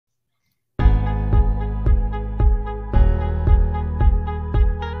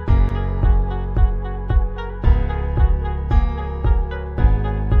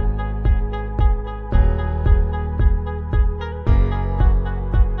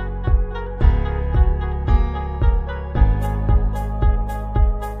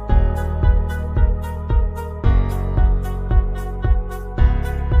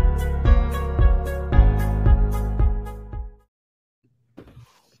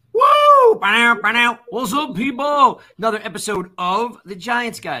What's up, people? Another episode of The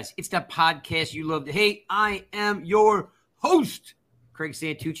Giants Guys. It's that podcast you love to hate. I am your host, Craig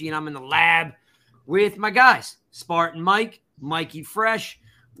Santucci, and I'm in the lab with my guys, Spartan Mike, Mikey Fresh.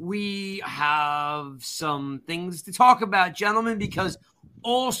 We have some things to talk about, gentlemen, because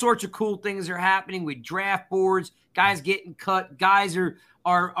all sorts of cool things are happening with draft boards, guys getting cut, guys are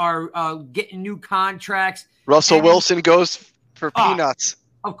getting new contracts. Russell Wilson goes for peanuts.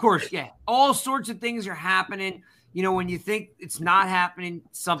 Of course, yeah. All sorts of things are happening. You know, when you think it's not happening,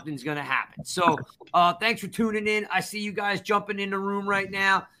 something's going to happen. So thanks for tuning in. I see you guys jumping in the room right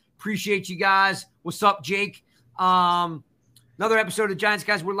now. Appreciate you guys. What's up, Jake? Another episode of Giants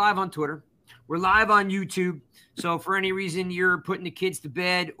Guys. We're live on Twitter. We're live on YouTube. So for any reason you're putting the kids to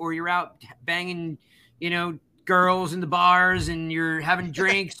bed or you're out banging, girls in the bars and you're having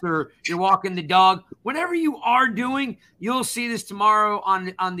drinks or you're walking the dog, whatever you are doing, you'll see this tomorrow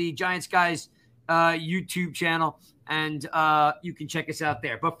on the Giants Guys YouTube channel, and you can check us out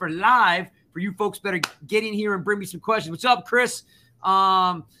there. But for you folks, better get in here and bring me some questions. What's up, Chris?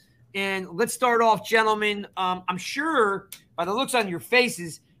 And let's start off, gentlemen. I'm sure by the looks on your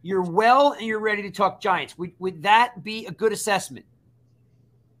faces, you're well and you're ready to talk Giants. Would that be a good assessment?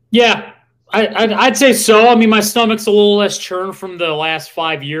 Yeah. I'd say so. I mean, my stomach's a little less churned from the last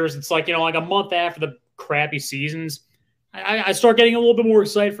 5 years. It's like, like a month after the crappy seasons, I start getting a little bit more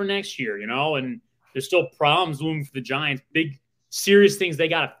excited for next year, and there's still problems looming for the Giants. Big, serious things they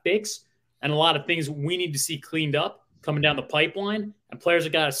got to fix, and a lot of things we need to see cleaned up coming down the pipeline, and players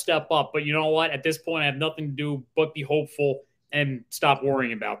have got to step up. But you know what? At this point, I have nothing to do but be hopeful and stop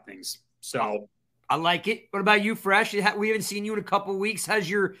worrying about things. So I like it. What about you, Fresh? We haven't seen you in a couple of weeks. How's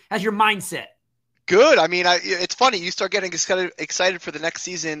your mindset? Good. I mean, it's funny. You start getting excited for the next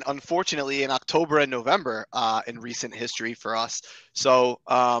season, unfortunately, in October and November in recent history for us. So,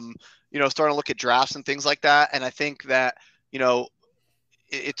 starting to look at drafts and things like that. And I think that,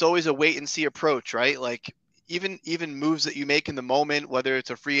 it's always a wait and see approach, right? Like even moves that you make in the moment, whether it's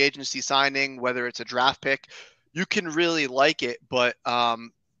a free agency signing, whether it's a draft pick, you can really like it. But,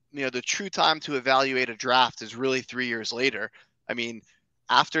 the true time to evaluate a draft is really 3 years later. I mean,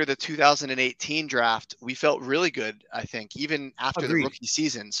 after the 2018 draft, we felt really good, I think, even after the rookie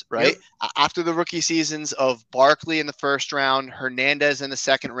seasons, right? Yep. After the rookie seasons of Barkley in the first round, Hernandez in the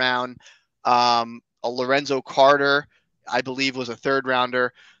second round, a Lorenzo Carter, I believe, was a third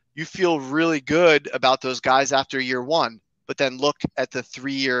rounder. You feel really good about those guys after year one. But then look at the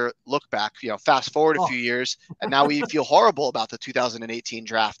 3-year look back, fast forward a few years, and now we feel horrible about the 2018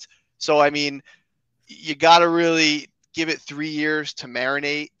 draft. So, I mean, you got to really give it 3 years to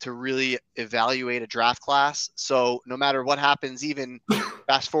marinate, to really evaluate a draft class. So no matter what happens, even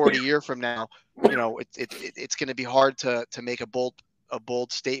fast forward a year from now, it's going to be hard to make a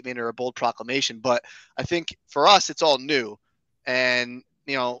bold statement or a bold proclamation. But I think for us, it's all new. And,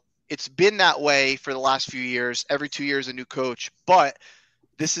 it's been that way for the last few years. Every 2 years, a new coach. But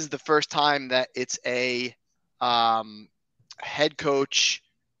this is the first time that it's a head coach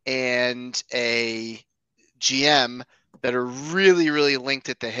and a GM that are really, really linked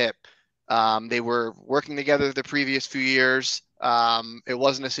at the hip. They were working together the previous few years. It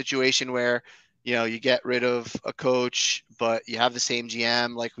wasn't a situation where, you get rid of a coach, but you have the same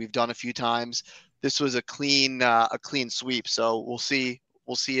GM like we've done a few times. This was a clean sweep. So we'll see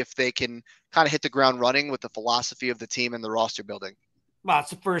if they can kind of hit the ground running with the philosophy of the team and the roster building. Well,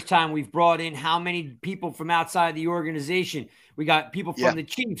 it's the first time we've brought in how many people from outside the organization. We got people from the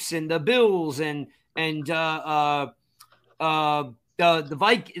Chiefs and the Bills and the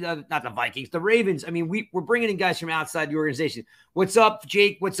Vikings, the Ravens. I mean, we're bringing in guys from outside the organization. What's up,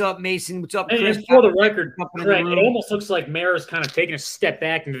 Jake? What's up, Mason? What's up, Chris? And for the record, Craig, it almost looks like Mara's kind of taking a step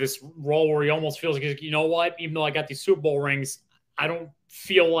back into this role where he almost feels like, you know what? Even though I got these Super Bowl rings, I don't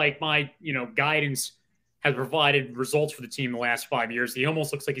feel like my, guidance has provided results for the team the last 5 years. He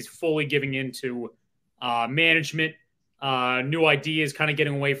almost looks like he's fully giving into management, new ideas, kind of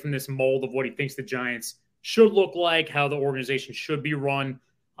getting away from this mold of what he thinks the Giants should look like, how the organization should be run,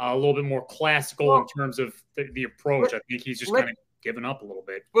 a little bit more classical in terms of the approach. I think he's just kind of given up a little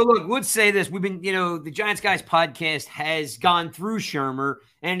bit. Well, look, let's say this. We've been, the Giants Guys podcast has gone through Shermer,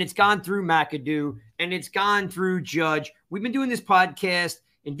 and it's gone through McAdoo, and it's gone through Judge. We've been doing this podcast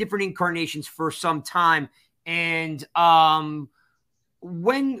in different incarnations for some time. And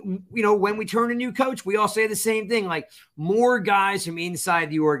when we turn a new coach, we all say the same thing, like more guys from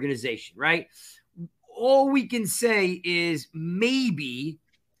inside the organization, right? All we can say is maybe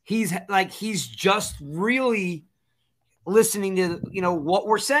he's just really listening to, what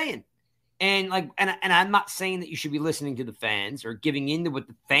we're saying. And I'm not saying that you should be listening to the fans or giving into what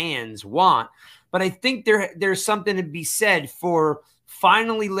the fans want, but I think there's something to be said for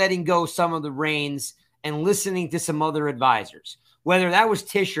finally letting go some of the reins and listening to some other advisors. Whether that was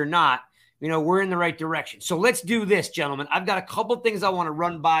Tisch or not, we're in the right direction. So let's do this, gentlemen. I've got a couple things I want to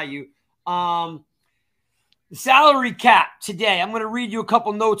run by you. The salary cap today. I'm going to read you a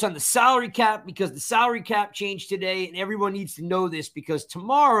couple notes on the salary cap because the salary cap changed today, and everyone needs to know this because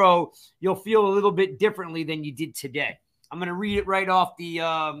tomorrow you'll feel a little bit differently than you did today. I'm going to read it right off the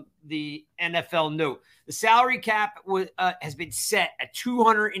NFL note. The salary cap has been set at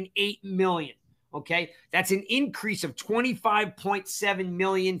 $208 million. Okay, that's an increase of $25.7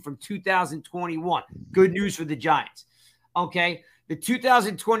 million from 2021. Good news for the Giants. Okay. The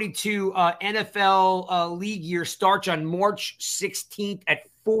 2022 NFL league year starts on March 16th at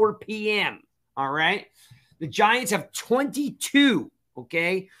 4 p.m. All right. The Giants have 22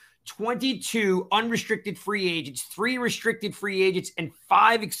 unrestricted free agents, 3 restricted free agents, and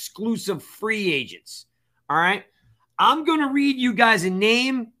 5 exclusive free agents. All right. I'm going to read you guys a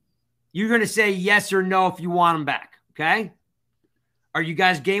name. You're going to say yes or no if you want them back. Okay. Are you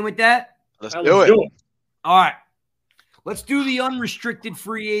guys game with that? Let's do it. All right. Let's do the unrestricted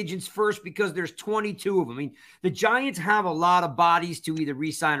free agents first because there's 22 of them. I mean, the Giants have a lot of bodies to either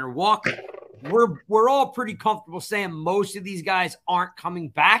re-sign or walk. We're all pretty comfortable saying most of these guys aren't coming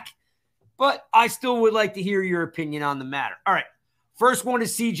back, but I still would like to hear your opinion on the matter. All right. First one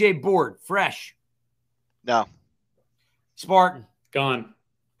is CJ Board. Fresh. No. Spartan. Gone.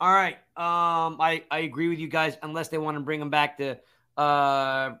 All right. I agree with you guys unless they want to bring him back to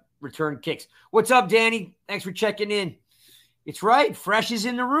return kicks. What's up, Danny? Thanks for checking in. It's right. Fresh is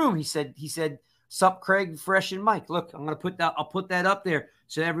in the room. He said, sup, Craig, Fresh, and Mike. Look, I'll put that up there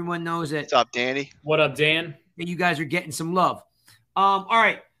so everyone knows that. What's up, Danny? What up, Dan? That you guys are getting some love. All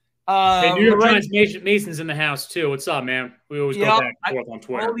right. Hey, New York Giants Mason's in the house too. What's up, man? We always go back and forth on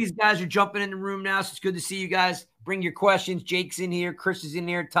Twitter. All these guys are jumping in the room now, so it's good to see you guys. Bring your questions. Jake's in here. Chris is in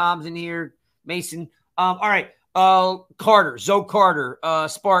here. Tom's in here. Mason. All right. Carter. Zoe Carter.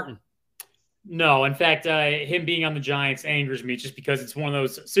 Spartan. No, in fact, him being on the Giants angers me just because it's one of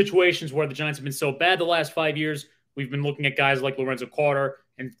those situations where the Giants have been so bad the last 5 years. We've been looking at guys like Lorenzo Carter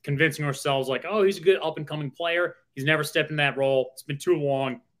and convincing ourselves like, oh, he's a good up-and-coming player. He's never stepped in that role. It's been too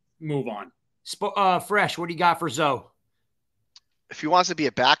long. Move on. Fresh, what do you got for Zoe? If he wants to be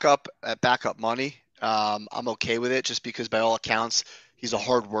a backup at backup money, I'm okay with it just because by all accounts, he's a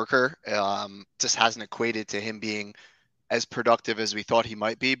hard worker. Just hasn't equated to him being as productive as we thought he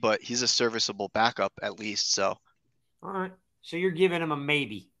might be, but he's a serviceable backup at least. So, all right. So you're giving him a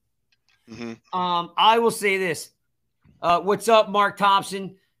maybe. Mm-hmm. I will say this. What's up, Mark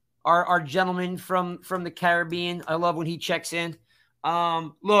Thompson, our gentleman from the Caribbean? I love when he checks in.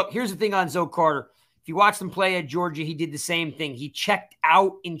 Look, here's the thing on Zoe Carter. If you watched him play at Georgia, he did the same thing. He checked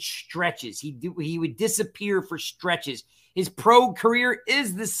out in stretches. He would disappear for stretches. His pro career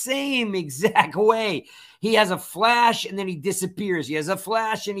is the same exact way. He has a flash and then he disappears. He has a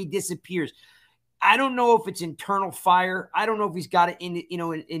flash and he disappears. I don't know if it's internal fire. I don't know if he's got it in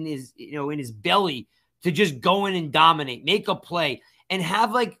his belly to just go in and dominate, make a play, and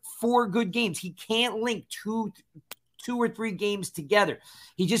have like 4 good games. He can't link two or 3 games together.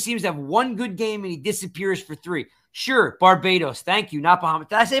 He just seems to have 1 good game and he disappears for 3. Sure, Barbados. Thank you, not Bahamas.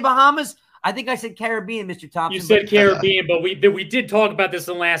 Did I say Bahamas? I think I said Caribbean, Mr. Thompson. You said Caribbean, but we did talk about this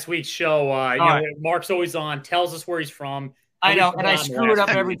in last week's show. Mark's always on, tells us where he's from. I know, and I screw it up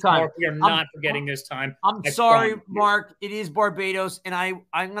every time. Mark, we are not forgetting this time. I'm sorry, Mark. It is Barbados, and I'm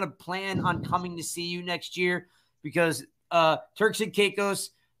going to plan on coming to see you next year because Turks and Caicos,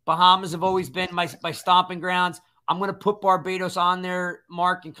 Bahamas have always been my stomping grounds. I'm going to put Barbados on there,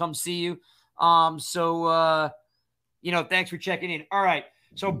 Mark, and come see you. Thanks for checking in. All right.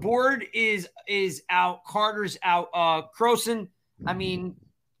 So Board is out. Carter's out. Croson, I mean,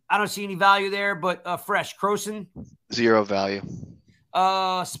 I don't see any value there, but Fresh. Croson. 0 value.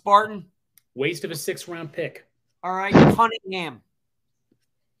 Spartan. Waste of a 6th-round pick. All right. Cunningham.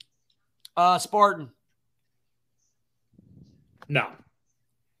 Spartan. No.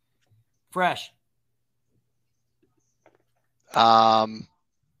 Fresh. Yeah.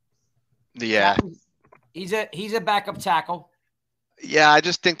 He's a backup tackle. Yeah, I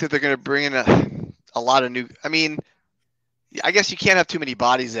just think that they're going to bring in a lot of new. I mean, I guess you can't have too many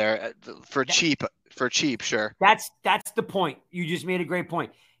bodies there for cheap. For cheap, sure. That's the point. You just made a great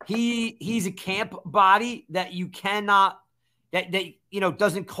point. He's a camp body that you cannot that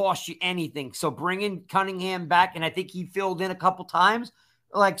doesn't cost you anything. So bringing Cunningham back, and I think he filled in a couple times,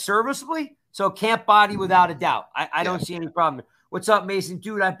 like serviceably. So camp body without a doubt. I don't see any problem. What's up, Mason?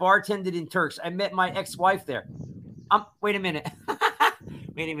 Dude, I bartended in Turks. I met my ex-wife there. Wait a minute.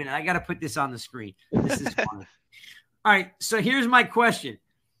 Wait a minute. I got to put this on the screen. This is funny. All right. So here's my question.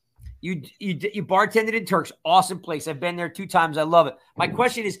 You bartended in Turks. Awesome place. I've been there 2 times. I love it. My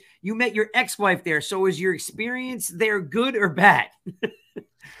question is, you met your ex-wife there. So is your experience there good or bad?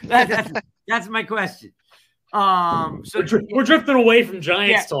 That's my question. So we're drifting away from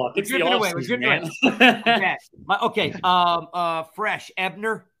Giants talk. It's the off season, man. Okay. Fresh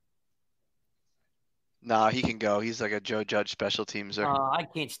Ebner. No, he can go. He's like a Joe Judge special teamser. I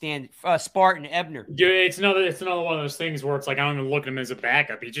can't stand Spartan Ebner. Yeah, it's another one of those things where it's like I don't even look at him as a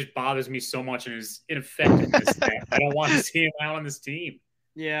backup. He just bothers me so much in his ineffectiveness that I don't want to see him out on this team.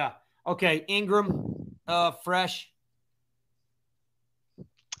 Yeah. Okay. Ingram, Fresh.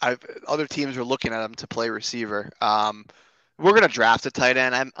 Other teams are looking at him to play receiver. We're gonna draft a tight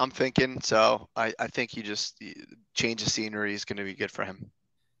end. I'm thinking. So I think change of scenery is gonna be good for him.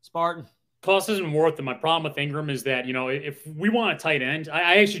 Spartan. Cost isn't worth it. My problem with Ingram is that, if we want a tight end,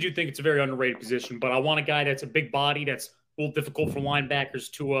 I actually do think it's a very underrated position, but I want a guy that's a big body, that's a little difficult for linebackers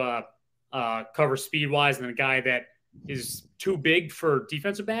to cover speed-wise, and then a guy that is too big for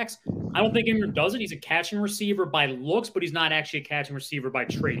defensive backs. I don't think Ingram does it. He's a catching receiver by looks, but he's not actually a catching receiver by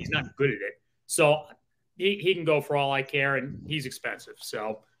trade. He's not good at it. So he can go for all I care, and he's expensive.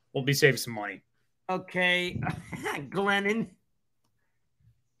 So we'll be saving some money. Okay. Glennon.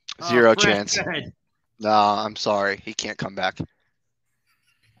 Zero chance. No, I'm sorry. He can't come back.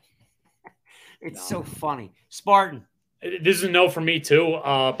 It's so funny. Spartan. This is a no for me, too.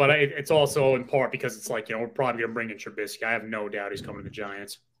 But it's also in part because it's like, we're probably going to bring in Trubisky. I have no doubt he's coming to the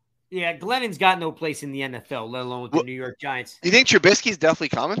Giants. Yeah, Glennon's got no place in the NFL, let alone with the New York Giants. You think Trubisky's definitely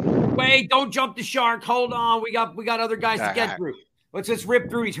coming? Wait, don't jump the shark. Hold on. We got other guys to get through. Let's just rip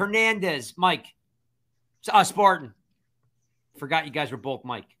through these. Hernandez, Mike. Spartan. Forgot you guys were both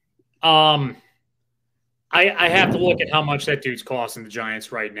Mike. I have to look at how much that dude's costing the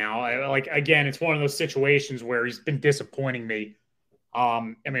Giants right now. Again, it's one of those situations where he's been disappointing me.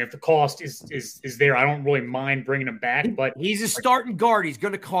 If the cost is there, I don't really mind bringing him back. But he's a starting guard. He's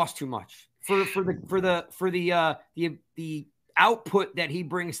going to cost too much for the output that he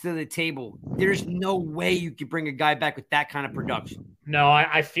brings to the table. There's no way you could bring a guy back with that kind of production. No,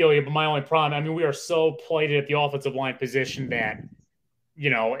 I feel you, but my only problem, we are so plated at the offensive line position that,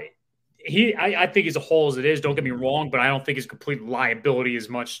 I think as a whole as it is, don't get me wrong, but I don't think he's complete liability as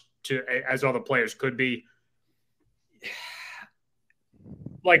much as other players could be.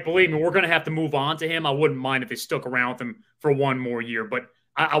 Like, believe me, we're going to have to move on to him. I wouldn't mind if they stuck around with him for one more year, but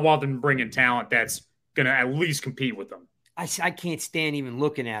I want them to bring in talent that's going to at least compete with them. I can't stand even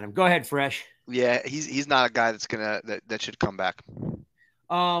looking at him. Go ahead, Fresh. Yeah, he's not a guy that's that should come back.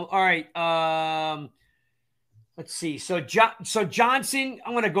 All right. Let's see. So Johnson,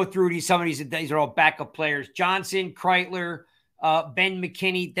 I'm going to go through some of these. These are all backup players. Johnson, Kreitler, Ben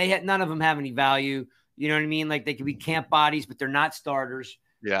McKinney. None of them have any value. You know what I mean? Like, they could be camp bodies, but they're not starters.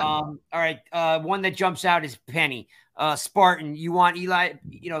 Yeah. All right. One that jumps out is Penny. Spartan, you want Eli?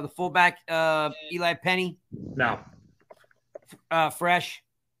 The fullback, Eli Penny. No. Fresh.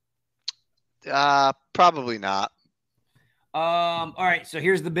 Probably not. All right. So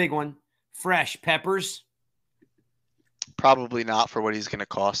here's the big one. Fresh. Peppers. Probably not for what he's going to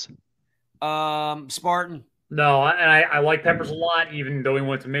cost. Spartan. No, and I like Peppers a lot, even though he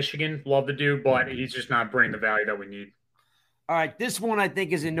went to Michigan. Love the dude, but he's just not bringing the value that we need. All right, this one I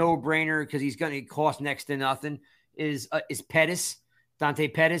think is a no-brainer because he's going to cost next to nothing. Is Pettis, Dante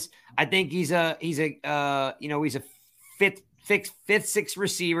Pettis? I think he's a fifth, sixth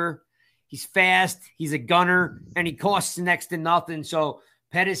receiver. He's fast. He's a gunner, and he costs next to nothing. So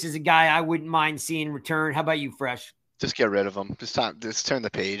Pettis is a guy I wouldn't mind seeing return. How about you, Fresh? Just get rid of him. Just turn the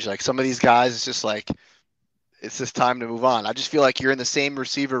page. Like, some of these guys, it's just like, it's just time to move on. I just feel like you're in the same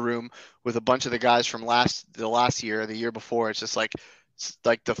receiver room with a bunch of the guys from the last year, the year before. It's just like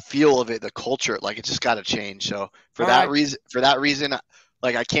the feel of it, the culture, like, it's just got to change. So for that reason,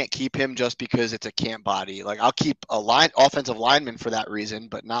 like, I can't keep him just because it's a camp body. Like, I'll keep offensive lineman for that reason,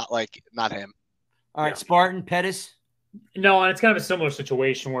 but not him. All right, Spartan, Pettis. No, and it's kind of a similar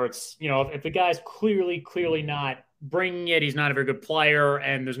situation where it's, if the guy's clearly not bringing it, he's not a very good player,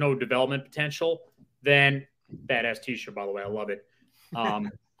 and there's no development potential, then badass t-shirt, by the way, I love it.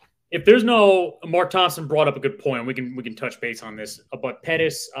 If there's no, Mark Thompson brought up a good point. We can touch base on this, but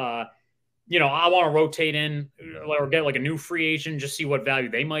Pettis, I want to rotate in or get like a new free agent, just see what value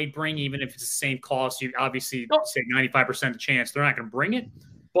they might bring, even if it's the same cost. You obviously say 95% chance they're not going to bring it,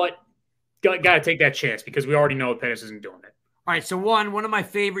 but got to take that chance because we already know Pettis isn't doing it. All right, so one of my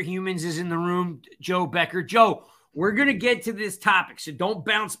favorite humans is in the room, Joe Becker. Joe, we're going to get to this topic. So don't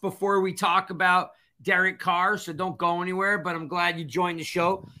bounce before we talk about Derek Carr. So don't go anywhere, but I'm glad you joined the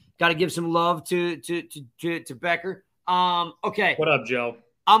show. Got to give some love to Becker. Okay. What up, Joe?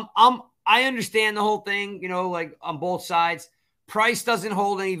 I understand the whole thing, like on both sides. Price doesn't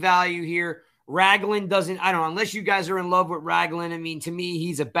hold any value here. Ragland doesn't, I don't know, unless you guys are in love with Ragland. I mean, to me,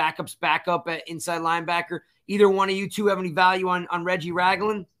 he's a backup's backup at inside linebacker. Either one of you two have any value on Reggie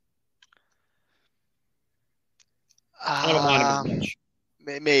Ragland? I don't mind him as much.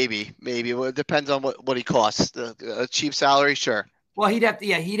 Maybe. Well, it depends on what he costs. A cheap salary, sure. Well, he'd have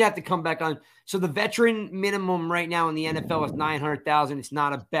to come back on. So the veteran minimum right now in the NFL is $900,000. It's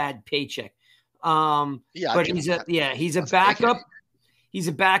not a bad paycheck. But he's a backup. He's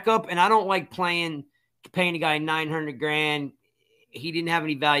a backup, and I don't like paying a guy $900,000. He didn't have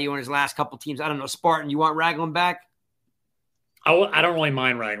any value on his last couple teams. I don't know. Spartan, you want Ragland back? I don't really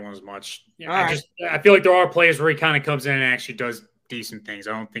mind Ragland as much. Right. I feel like there are plays where he kind of comes in and actually does decent things.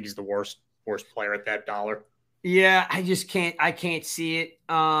 I don't think he's the worst player at that dollar. Yeah, I can't see it.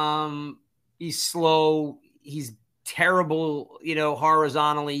 He's slow. He's terrible,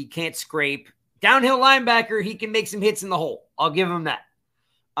 horizontally. He can't scrape. Downhill linebacker, he can make some hits in the hole. I'll give him that.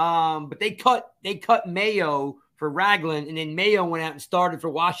 But they cut Mayo for Ragland, and then Mayo went out and started for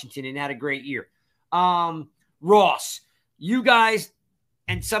Washington and had a great year. Ross, you guys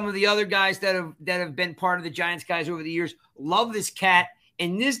and some of the other guys that have been part of the Giants guys over the years love this cat,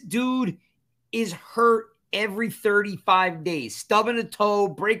 and this dude is hurt every 35 days, stubbing a toe,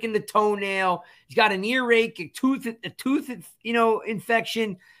 breaking the toenail. He's got an earache, a tooth,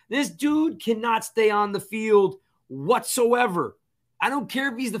 infection. This dude cannot stay on the field whatsoever. I don't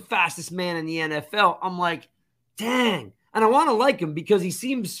care if he's the fastest man in the NFL. I'm like, dang. And I want to like him because he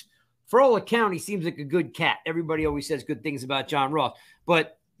seems, for all account, he seems like a good cat. Everybody always says good things about John Ross.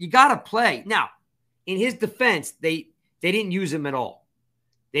 But you got to play. Now, in his defense, they didn't use him at all.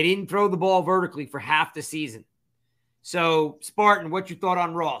 They didn't throw the ball vertically for half the season. So, Spartan, what's your thought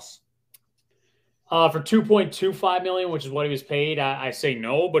on Ross? For $2.25 million, which is what he was paid, I say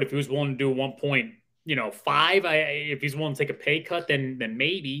no. But if he was willing to do 1.5, if he's willing to take a pay cut, then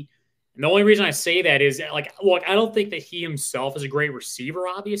maybe. And the only reason I say that is, look, I don't think that he himself is a great receiver,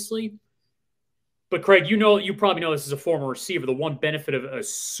 obviously. But Craig, you probably know this as a former receiver. The one benefit of a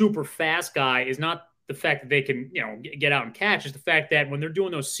super fast guy is not the fact that they can, get out and catch. It's the fact that when they're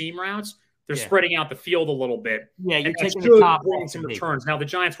doing those seam routes, they're spreading out the field a little bit. Yeah, you're taking the top off some returns. Now, the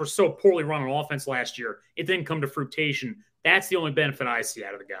Giants were so poorly run on offense last year, it didn't come to fruition. That's the only benefit I see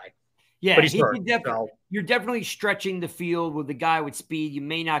out of the guy. Yeah, but he's hurt, you're definitely stretching the field with the guy with speed. You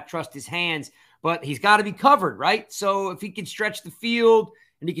may not trust his hands, but he's got to be covered, right? So if he can stretch the field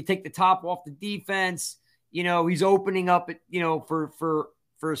and he can take the top off the defense, he's opening up,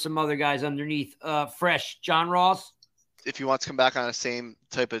 for some other guys underneath. Fresh, John Ross. If he wants to come back on the same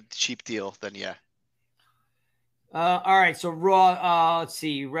type of cheap deal, then yeah. All right, so let's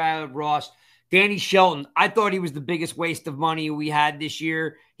see, Ross. Danny Shelton, I thought he was the biggest waste of money we had this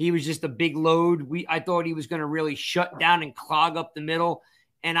year. He was just a big load. I thought he was going to really shut down and clog up the middle,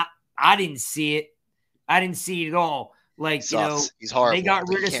 and I didn't see it. I didn't see it at all. He's horrible. They got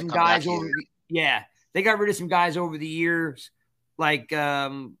rid of some guys they got rid of some guys over the years, like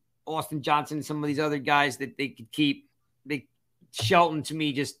Austin Johnson and some of these other guys that they could keep. Shelton, to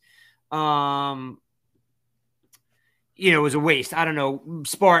me, just it was a waste. I don't know.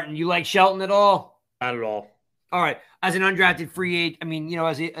 Spartan, you like Shelton at all? Not at all. All right. As an undrafted free agent, I mean,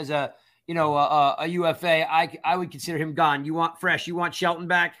 as a UFA, I would consider him gone. You want Shelton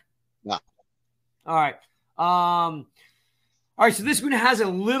back? No. All right. All right. So this one has a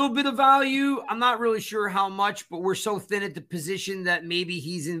little bit of value. I'm not really sure how much, but we're so thin at the position that maybe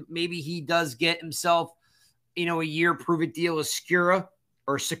he does get himself, a year prove-it deal with Skura.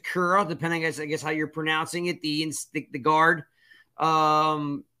 Or Sakura, depending, I guess, how you're pronouncing it, the guard.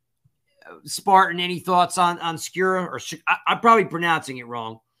 Spartan, any thoughts on Skura? Or I'm probably pronouncing it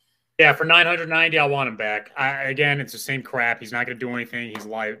wrong. Yeah, for $990, I want him back. Again, it's the same crap. He's not going to do anything. He's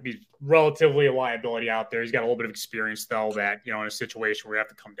relatively a liability out there. He's got a little bit of experience, though, that in a situation where you have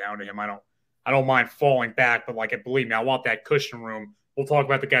to come down to him, I don't mind falling back, but believe me, I want that cushion room. We'll talk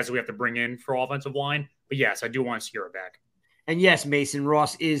about the guys that we have to bring in for offensive line, but yes, I do want Skura back. And yes, Mason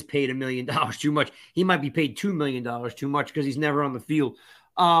Ross is paid $1 million too much. He might be paid $2 million too much because he's never on the field.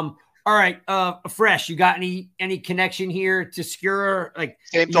 All right, Fresh, you got any connection here to Skura?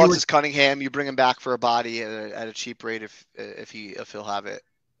 Same thoughts as Cunningham. You bring him back for a body at a cheap rate if he'll have it.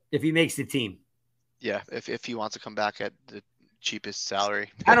 If he makes the team. Yeah, if he wants to come back at the cheapest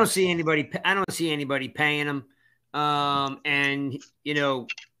salary. I don't see anybody paying him. And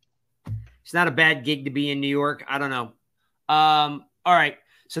It's not a bad gig to be in New York. I don't know. All right.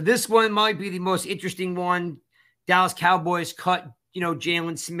 So this one might be the most interesting one. Dallas Cowboys cut,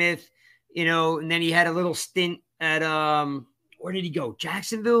 Jalen Smith, and then he had a little stint at where did he go?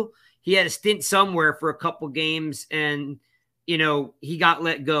 Jacksonville. He had a stint somewhere for a couple games, and he got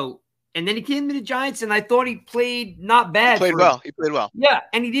let go. And then he came to the Giants, and I thought he played not bad. He played well. Yeah,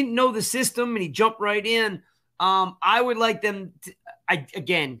 and he didn't know the system, and he jumped right in. I would like them to,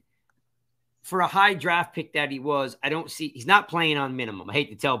 again, for a high draft pick that he was, I don't see – he's not playing on minimum. I hate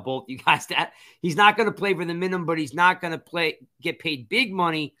to tell both you guys that. He's not going to play for the minimum, but he's not going to get paid big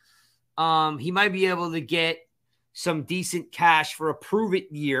money. He might be able to get some decent cash for a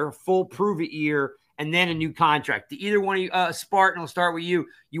full prove-it year, and then a new contract. To either one of you, Spartan, I'll start with you.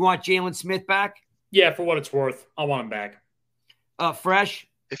 You want Jalen Smith back? Yeah, for what it's worth. I want him back. Fresh?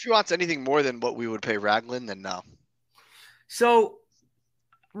 If he wants anything more than what we would pay Ragland, then no. So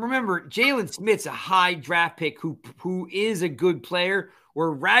remember, Jalen Smith's a high draft pick who is a good player,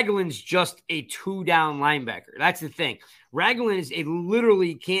 where Ragland's just a two-down linebacker. That's the thing. Ragland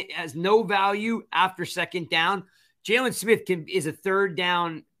has no value after second down. Jalen Smith is a third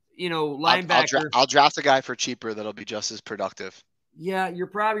down, linebacker. I'll draft a guy for cheaper that'll be just as productive. Yeah, you're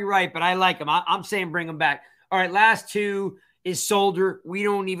probably right, but I like him. I'm saying bring him back. All right, last two is Solder.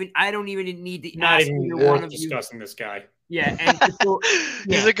 I don't even need to not ask even either worth one of discussing this guy. Yeah, and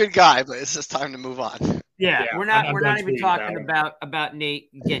he's a good guy, but it's just time to move on. Yeah, we're not even talking about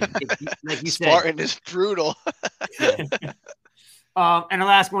Nate again. Like you said, Spartan is brutal. And the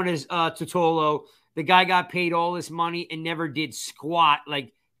last one is Totolo. The guy got paid all this money and never did squat.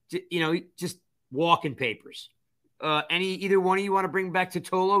 Like, just walking papers. Either one of you want to bring back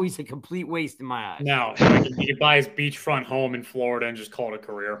Totolo? He's a complete waste in my eyes. No, he could buy his beachfront home in Florida and just call it a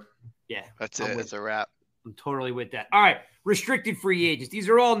career. Yeah, that's it. It's a wrap. I'm totally with that. All right, restricted free agents. These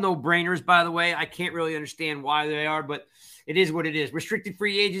are all no-brainers, by the way. I can't really understand why they are, but it is what it is. Restricted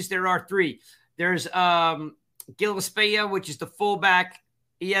free agents, there are three. There's Gillespie, which is the fullback.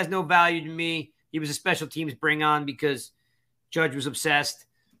 He has no value to me. He was a special teams bring on because Judge was obsessed.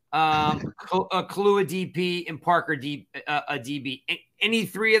 Kalua DP and Parker DB. Any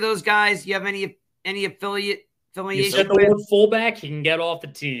three of those guys? You have any affiliation? You said the word fullback, he can get off the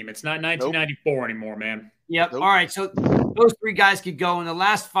team. It's not 1994 anymore, man. Yep. Nope. All right. So those three guys could go. And the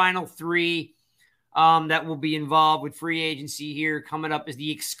last final three that will be involved with free agency here coming up is the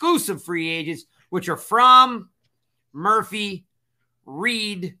exclusive free agents, which are Fromm, Murphy,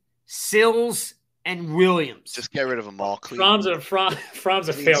 Reed, Sills, and Williams. Just get rid of them all. Fromm's a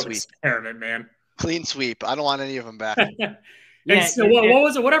failed experiment, man. Clean sweep. I don't want any of them back. What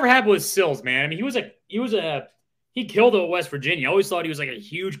was it? Whatever happened with Sills, man? I mean, he killed it at West Virginia. I always thought he was like a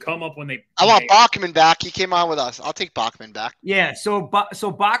huge come up I want Bachman back. He came on with us. I'll take Bachman back. Yeah. So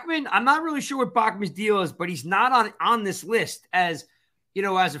Bachman, I'm not really sure what Bachman's deal is, but he's not on this list as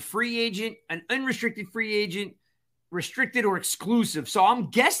a free agent, an unrestricted free agent, restricted or exclusive. So I'm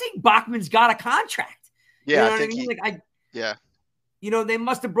guessing Bachman's got a contract. Yeah, I think they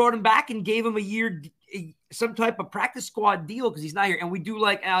must have brought him back and gave him a year, some type of practice squad deal because he's not here. And we do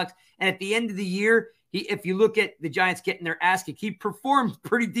like Alex. And at the end of the year, if you look at the Giants getting their ass kicked, he performed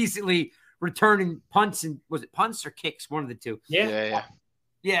pretty decently returning punts. And was it punts or kicks? One of the two. Yeah.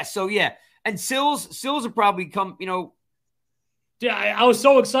 So yeah. And Sills will probably come, Yeah, I was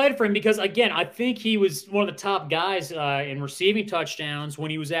so excited for him because, again, I think he was one of the top guys in receiving touchdowns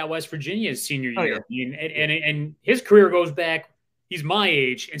when he was at West Virginia his senior year. Yeah. And his career goes back. He's my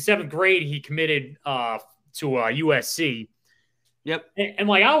age. In seventh grade, he committed to USC. Yep.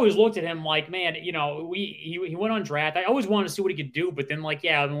 And I always looked at him like, man, he went on draft. I always wanted to see what he could do, but then when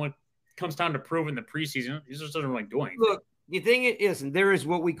it comes time to prove in the preseason, he just doesn't really do anything. Look, the thing is, there is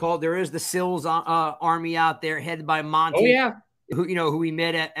the Sills army out there headed by Monty. Oh yeah. Who we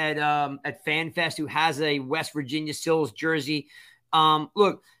met at FanFest, who has a West Virginia Sills jersey.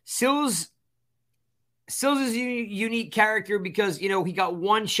 Look, Sills is a unique character because, he got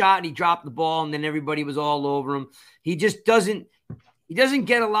one shot and he dropped the ball and then everybody was all over him. He just doesn't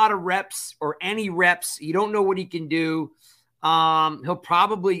get a lot of reps or any reps. You don't know what he can do. He'll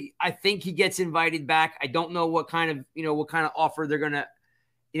probably, I think he gets invited back. I don't know what kind of offer they're going to,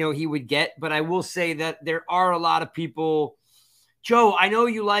 he would get, but I will say that there are a lot of people. Joe, I know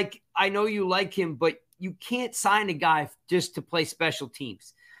you like him, but you can't sign a guy just to play special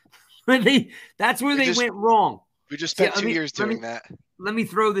teams. That's where they went wrong. We just spent 2 years doing that. Let me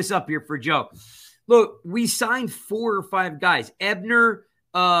throw this up here for Joe. Look, we signed 4 or 5 guys. Ebner,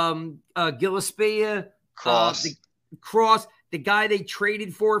 Gillespie, Cross, the guy they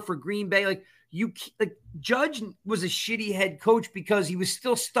traded for Green Bay. Like, Judge was a shitty head coach because he was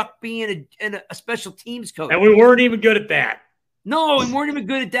still stuck being a special teams coach. And we weren't even good at that. No, we weren't even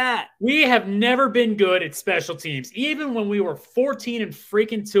good at that. We have never been good at special teams. Even when we were 14-2 in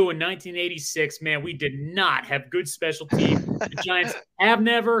 1986, man, we did not have good special teams. The Giants have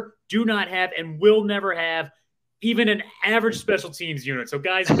never, do not have, and will never have even an average special teams unit. So,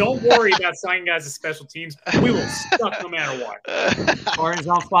 guys, don't worry about signing guys as special teams. We will suck no matter what. Spartan's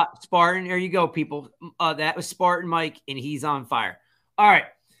on fire. Spartan, there you go, people. That was Spartan Mike, and he's on fire. All right.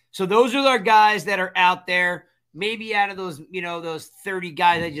 So those are our guys that are out there. Maybe out of those, those 30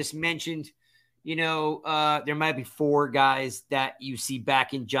 guys I just mentioned, there might be 4 guys that you see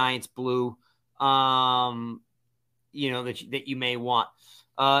back in Giants blue, that you may want.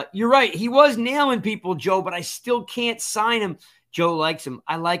 You're right. He was nailing people, Joe, but I still can't sign him. Joe likes him.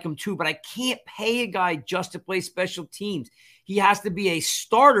 I like him too, but I can't pay a guy just to play special teams. He has to be a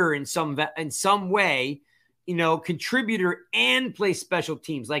starter in some way, contributor and play special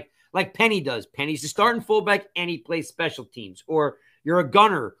teams like Penny does. Penny's the starting fullback and he plays special teams, or you're a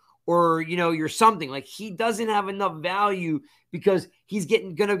gunner, or, you're something. Like, he doesn't have enough value because he's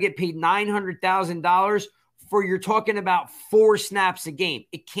going to get paid $900,000 for, you're talking about 4 snaps a game.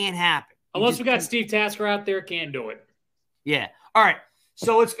 It can't happen. Unless we got Steve Tasker out there, can't do it. Yeah. All right.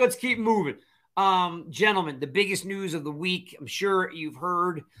 So let's keep moving. Gentlemen, the biggest news of the week, I'm sure you've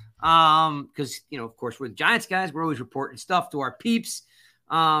heard, because, of course, we're the Giants guys. We're always reporting stuff to our peeps.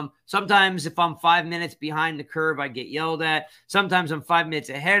 Sometimes if I'm 5 minutes behind the curve, I get yelled at. Sometimes I'm 5 minutes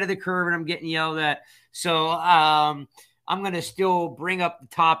ahead of the curve and I'm getting yelled at. So I'm going to still bring up the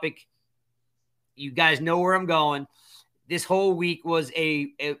topic. You guys know where I'm going. This whole week was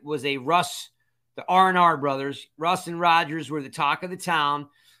a Russ, the R&R brothers. Russ and Rodgers were the talk of the town.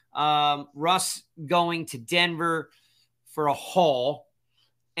 Russ going to Denver for a haul,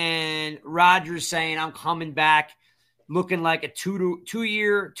 and Rodgers saying, I'm coming back, looking like a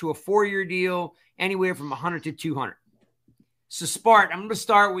 2-year to a 4-year deal, anywhere from 100 to 200. So, Spart, I'm going to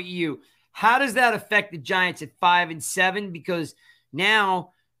start with you. How does that affect the Giants at 5-7? Because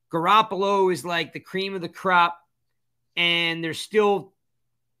now Garoppolo is like the cream of the crop, and there's still,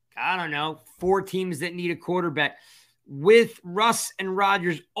 4 teams that need a quarterback. With Russ and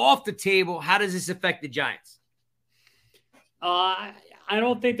Rodgers off the table, how does this affect the Giants? I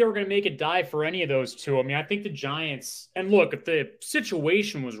don't think they were going to make a dive for any of those two. I mean, I think the Giants, and look, if the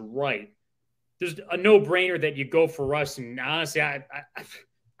situation was right, there's a no-brainer that you go for Russ. And honestly, I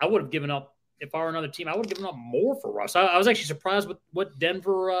would have given up, if I were another team, I would have given up more for Russ. I was actually surprised with what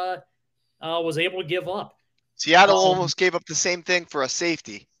Denver was able to give up. Seattle almost gave up the same thing for a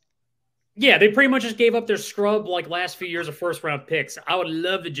safety. Yeah, they pretty much just gave up their scrub last few years of first-round picks. I would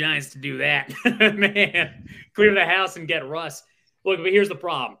love the Giants to do that. Man, clear the house and get Russ. Look, but here's the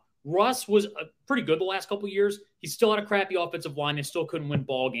problem. Russ was pretty good the last couple of years. He still had a crappy offensive line. They still couldn't win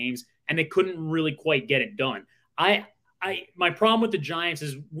ball games, and they couldn't really quite get it done. My problem with the Giants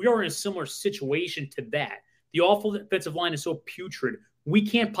is we are in a similar situation to that. The offensive line is so putrid. We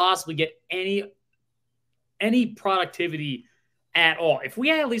can't possibly get any productivity at all. If we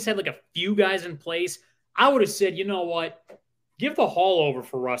had at least had a few guys in place, I would have said, you know what, give the haul over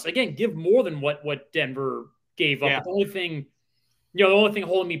for Russ. Again, give more than what Denver gave up. Yeah. The only thing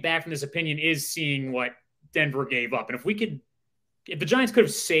holding me back from this opinion is seeing what Denver gave up. And if the Giants could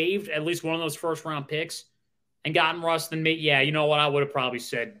have saved at least one of those first round picks and gotten Russ, then I would have probably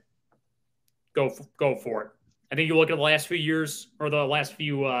said, go for it. I think you look at the last few years, or the last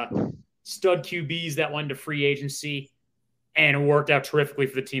few stud QBs that went into free agency, and it worked out terrifically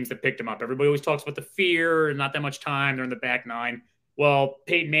for the teams that picked him up. Everybody always talks about the fear and not that much time. They're in the back 9. Well,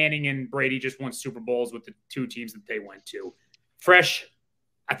 Peyton Manning and Brady just won Super Bowls with the 2 teams that they went to. Fresh,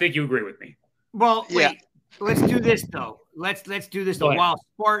 I think you agree with me. Well, wait. Let's do this, though. Let's do this, though. While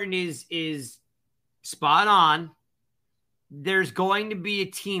Spartan is spot on, there's going to be a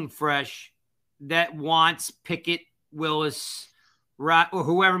team, Fresh, that wants Pickett, Willis, or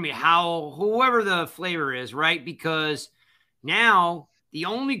whoever the flavor is, right? Because now the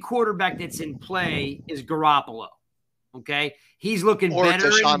only quarterback that's in play is Garoppolo. Okay, he's looking better.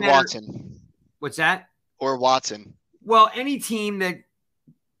 Or Deshaun Watson. What's that? Or Watson. Well, any team that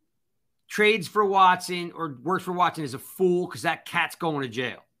trades for Watson or works for Watson is a fool, because that cat's going to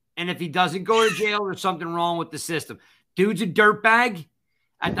jail. And if he doesn't go to jail, there's something wrong with the system. Dude's a dirtbag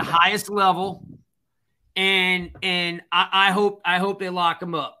at the highest level. And I hope they lock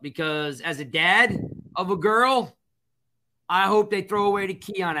him up, because as a dad of a girl, I hope they throw away the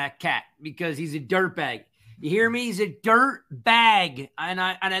key on that cat, because he's a dirtbag. You hear me? He's a dirtbag, and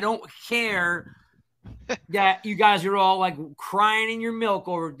I don't care that you guys are all like crying in your milk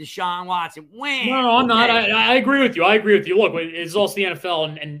over Deshaun Watson. Wham! No, I'm not. Okay. I agree with you. Look, it's also the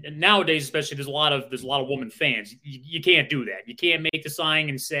NFL, and nowadays, especially, there's a lot of women fans. You can't do that. You can't make the signing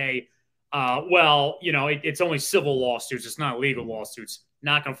and say, well, it's only civil lawsuits. It's not legal lawsuits.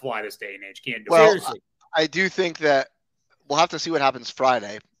 Not going to fly this day and age. Can't do it. Seriously. I do think that we'll have to see what happens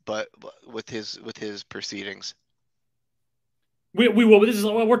Friday, but with his proceedings. We will,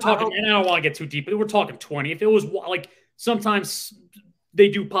 but we're talking, and I don't want to get too deep, but we're talking 20. If it was like sometimes they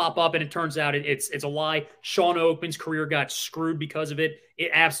do pop up and it turns out it's a lie. Sean Oakman's career got screwed because of it.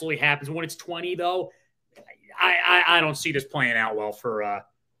 It absolutely happens. When it's 20, though, I don't see this playing out well for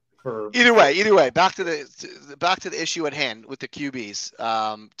Either way. Back to the issue at hand with the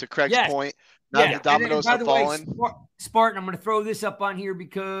QBs. To Craig's point, now the dominoes have fallen. Spartan, I'm going to throw this up on here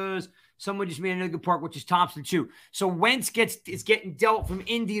because someone just made another good part, which is Thompson too. So Wentz is getting dealt from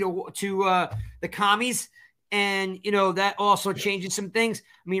Indy to the commies, and that also changes some things.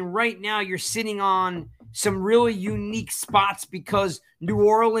 I mean, right now you're sitting on some really unique spots because New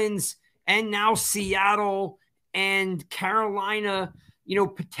Orleans and now Seattle and Carolina,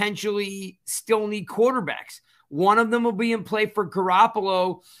 potentially still need quarterbacks. One of them will be in play for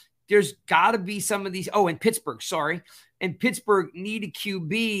Garoppolo. There's got to be some of these. Oh, and Pittsburgh, sorry. And Pittsburgh need a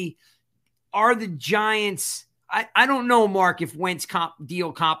QB. Are the Giants – I don't know, Mark, if Wentz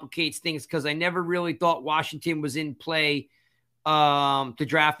deal complicates things because I never really thought Washington was in play to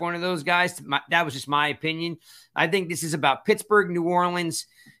draft one of those guys. That was just my opinion. I think this is about Pittsburgh, New Orleans,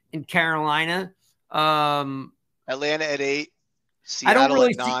 and Carolina. Atlanta at 8, Seattle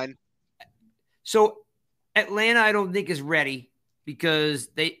at 9. So Atlanta I don't think is ready because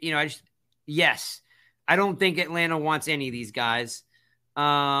they yes. I don't think Atlanta wants any of these guys.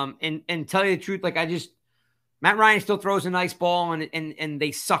 And tell you the truth, Matt Ryan still throws a nice ball and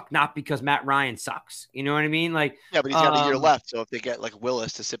they suck not because Matt Ryan sucks. You know what I mean? But he's got a year left. So if they get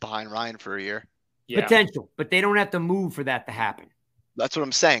Willis to sit behind Ryan for a year, potential, but they don't have to move for that to happen. That's what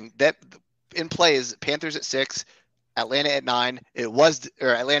I'm saying. That in play is Panthers at 6, Atlanta at 9.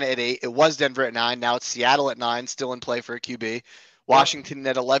 Atlanta at 8. It was Denver at 9. Now it's Seattle at 9, still in play for a QB. Washington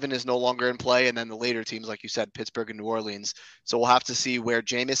at 11 is no longer in play, and then the later teams, like you said, Pittsburgh and New Orleans. So we'll have to see where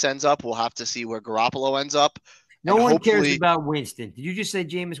Jameis ends up. We'll have to see where Garoppolo ends up. No one cares about Winston. Did you just say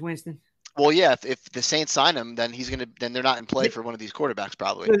Jameis Winston? Well, yeah. If the Saints sign him, then then they're not in play for one of these quarterbacks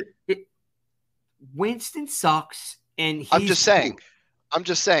probably. Winston sucks, and I'm just saying.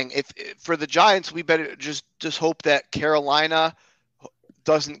 If for the Giants, we better just hope that Carolina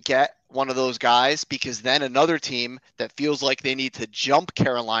doesn't get one of those guys, because then another team that feels like they need to jump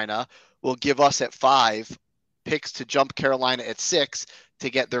Carolina will give us at 5 picks to jump Carolina at 6 to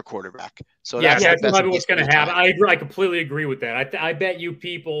get their quarterback. So that's probably what's going to happen. I agree. I completely agree with that. I bet you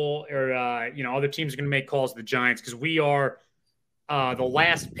people or other teams are going to make calls to the Giants because we are the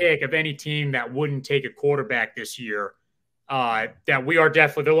last pick of any team that wouldn't take a quarterback this year. That we are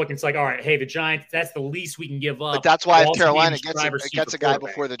definitely, they're looking, it's like, all right, hey, the Giants, that's the least we can give up. But that's why if Carolina gets a guy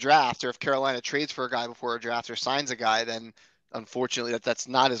before the draft, or if Carolina trades for a guy before a draft or signs a guy, then unfortunately that's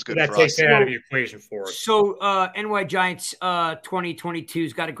not as good for us. That takes it out of the equation for us. So NY Giants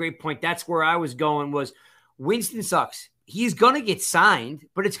 2022's got a great point. That's where I was going, was Winston sucks. He's going to get signed,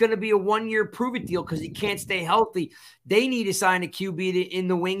 but it's going to be a 1-year prove-it deal because he can't stay healthy. They need to sign a QB in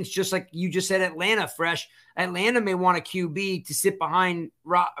the wings, just like you just said, Atlanta, Fresh. Atlanta may want a QB to sit behind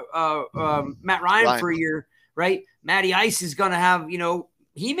Matt Ryan for a year, right? Matty Ice is going to have,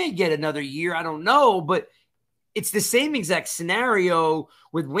 he may get another year. I don't know, but it's the same exact scenario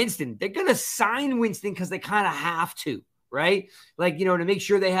with Winston. They're going to sign Winston because they kind of have to, right? To make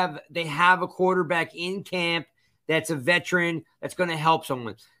sure they have a quarterback in camp that's a veteran that's going to help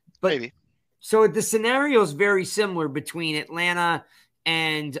someone. But maybe. So the scenario is very similar between Atlanta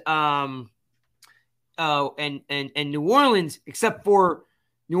and New Orleans, except for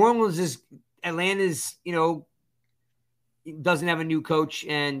New Orleans Atlanta's, doesn't have a new coach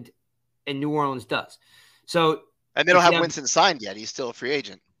and New Orleans does. So and they don't have Winston signed yet. He's still a free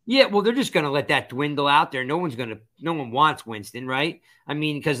agent. Yeah, well, they're just going to let that dwindle out there. No one wants Winston, right? I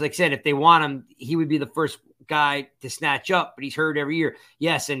mean, because like I said, if they want him, he would be the first guy to snatch up, but he's hurt every year.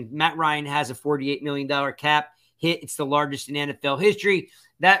 Yes, and Matt Ryan has a $48 million cap hit. It's the largest in NFL history.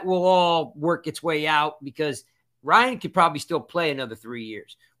 That will all work its way out because Ryan could probably still play another 3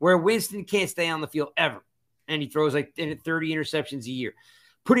 years, where Winston can't stay on the field ever, and he throws 30 interceptions a year.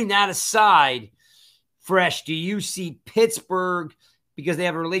 Putting that aside, Fresh, do you see Pittsburgh, because they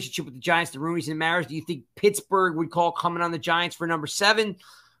have a relationship with the Giants, the Rooneys and Maras, do you think Pittsburgh would call coming on the Giants for number 7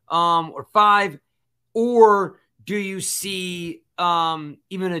 or 5? Or do you see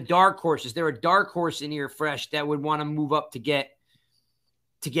even a dark horse? Is there a dark horse in here fresh that would want to move up to get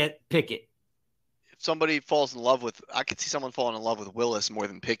Pickett? If somebody falls in love with, I could see someone falling in love with Willis more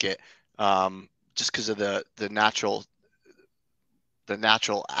than Pickett, just because of the natural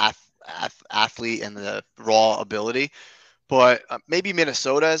athlete and the raw ability. But maybe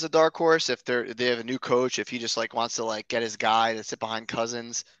Minnesota is a dark horse if they have a new coach, if he just like wants to like get his guy to sit behind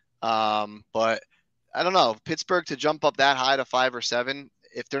Cousins. But I don't know, Pittsburgh to jump up that high to 5 or 7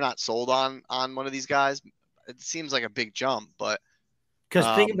 if they're not sold on one of these guys, it seems like a big jump. But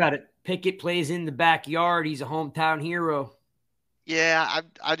because think about it, Pickett plays in the backyard. He's a hometown hero. Yeah,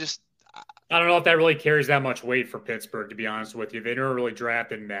 I don't know if that really carries that much weight for Pittsburgh, to be honest with you. They never really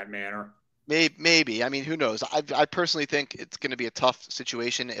drafted in that manner. Maybe. I mean, who knows? I personally think it's going to be a tough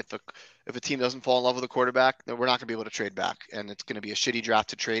situation if a team doesn't fall in love with a quarterback. Then we're not going to be able to trade back, and it's going to be a shitty draft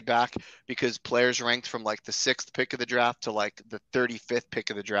to trade back because players ranked from like the 6th pick of the draft to like the 35th pick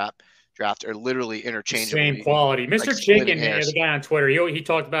of the draft are literally interchangeable. Same quality. Mr. Chicken, the guy on Twitter, he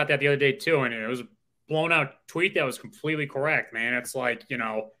talked about that the other day too, and it was a blown out tweet that was completely correct, man. It's like,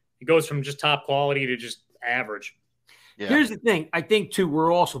 it goes from just top quality to just average. Yeah. Here's the thing. I think, too,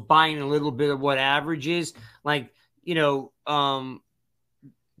 we're also buying a little bit of what average is. Like,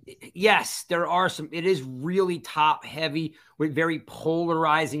 yes, there are some – it is really top-heavy with very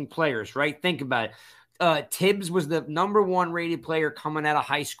polarizing players, right? Think about it. Tibbs was the number 1 rated player coming out of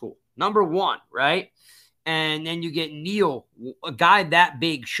high school. Number 1, right? And then you get Neal. A guy that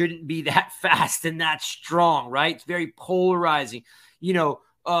big shouldn't be that fast and that strong, right? It's very polarizing.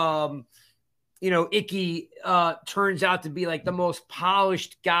 Icky turns out to be like the most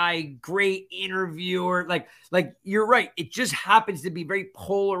polished guy, great interviewer. Like you're right. It just happens to be very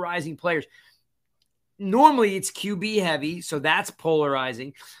polarizing players. Normally it's QB heavy, so that's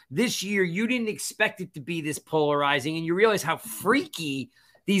polarizing. This year, you didn't expect it to be this polarizing, and you realize how freaky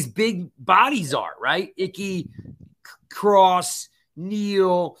these big bodies are, right? Icky, Cross,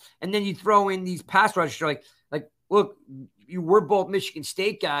 Neal, and then you throw in these pass rushers. Like, look, we're both Michigan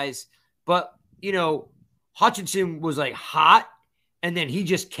State guys, but Hutchinson was like hot, and then he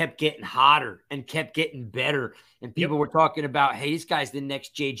just kept getting hotter and kept getting better. And people were talking about, hey, this guy's the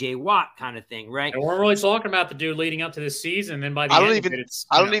next J.J. Watt kind of thing, right? And we're really talking about the dude leading up to this season. Then by the end of it,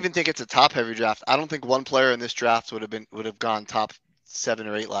 I don't even think it's a top heavy draft. I don't think one player in this draft would have gone top 7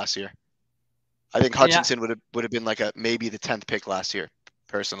 or 8 last year. I think Hutchinson would have been like maybe the 10th pick last year,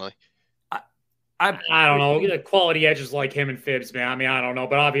 personally. I don't know. The quality edges like him and Phibbs, man. I mean, I don't know.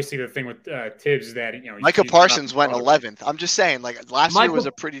 But obviously the thing with Tibbs is that, Micah Parsons went 11th. I'm just saying, like, last year was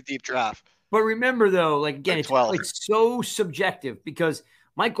a pretty deep draft. But remember, though, like, again, it's so subjective because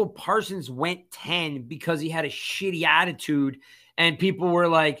Michael Parsons went 10 because he had a shitty attitude and people were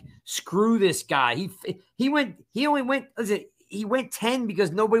like, screw this guy. He went 10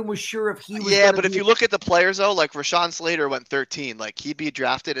 because nobody was sure if he was. Yeah, but if you look at the players, though, like Rashawn Slater went 13. Like, he'd be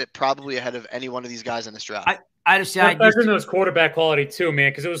drafted at probably ahead of any one of these guys in this draft. I just those quarterback quality too,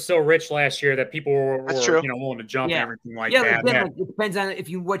 man, because it was so rich last year that people were willing to jump and everything like that. Yeah, it depends on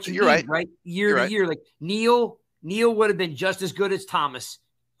what you need, right? Year to year. Like Neal would have been just as good as Thomas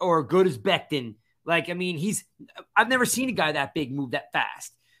or good as Becton. Like, I mean, I've never seen a guy that big move that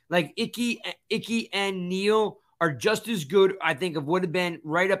fast. Like Icky and Neal are just as good, I think, would have been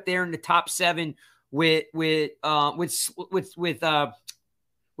right up there in the top 7 with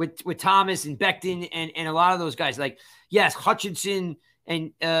Thomas and Becton and a lot of those guys. Like, yes, Hutchinson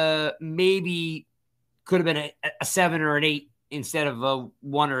and maybe could have been a 7 or an 8 instead of a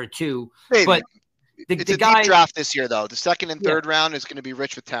 1 or a 2. Maybe. But it's a deep draft this year, though. The second and third round is going to be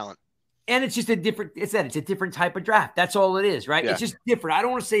rich with talent. And it's just a different. It's a different type of draft. That's all it is, right? Yeah. It's just different. I don't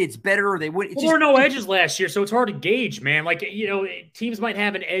want to say it's better or they wouldn't. There were no edges last year, so it's hard to gauge, man. Like, teams might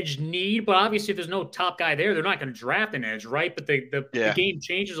have an edge need, but obviously if there's no top guy there, they're not going to draft an edge, right? But the game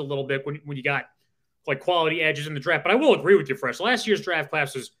changes a little bit when you got like quality edges in the draft. But I will agree with you, Fresh. Last year's draft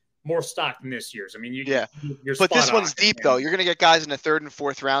class was more stocked than this year's. I mean, you're but this one's deep, though. You're going to get guys in the 3rd and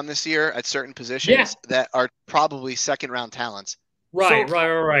 4th round this year at certain positions that are probably 2nd round talents. Right.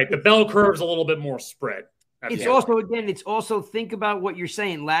 The bell curve's a little bit more spread. It's also think about what you're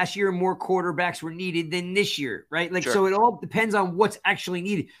saying. Last year, more quarterbacks were needed than this year, right? Like, So it all depends on what's actually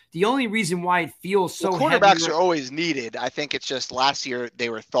needed. The only reason why it feels so quarterbacks are always needed. I think it's just last year they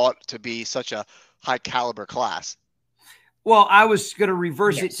were thought to be such a high caliber class. Well, I was going to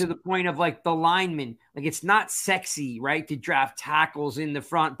reverse it to the point of like the linemen. Like, it's not sexy, right, to draft tackles in the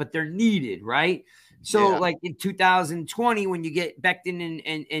front, but they're needed, right? So, like in 2020, when you get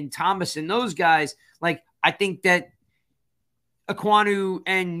Becton and Thomas and those guys, like I think that Ekwonu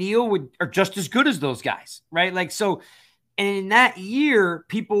and Neal are just as good as those guys, right? Like so, And in that year,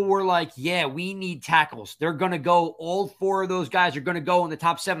 people were like, yeah, we need tackles. They're going to go, all 4 of those guys are going to go in the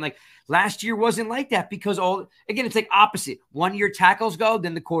top 7. Like last year wasn't like that because again, it's like opposite. 1 year tackles go,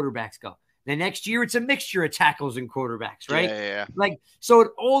 then the quarterbacks go. The next year, it's a mixture of tackles and quarterbacks, right? Yeah. Like, so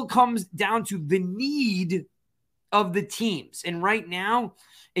it all comes down to the need of the teams. And right now,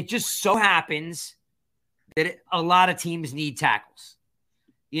 it just so happens that a lot of teams need tackles,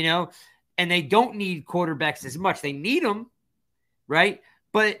 and they don't need quarterbacks as much. They need them, right?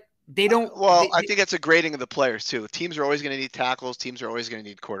 But they don't. I think it's a grading of the players too. Teams are always going to need tackles. Teams are always going to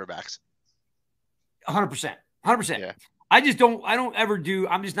need quarterbacks. 100%. 100%. Yeah. I don't ever do.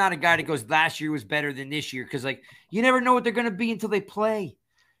 I'm just not a guy that goes, last year was better than this year. Cause like, you never know what they're going to be until they play.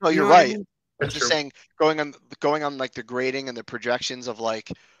 No, you're right. I'm just saying going on like the grading and the projections of like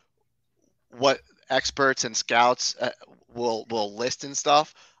what experts and scouts will list and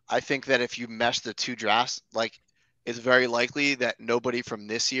stuff. I think that if you mesh the 2 drafts, like it's very likely that nobody from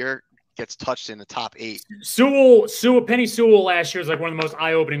this year gets touched in the top 8. Penny Sewell last year was like one of the most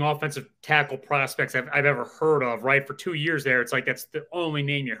eye-opening offensive tackle prospects I've ever heard of, right? For 2 years there, it's like that's the only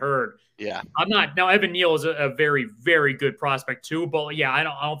name you heard. Yeah. Now Evan Neal is a very, very good prospect too, but yeah, I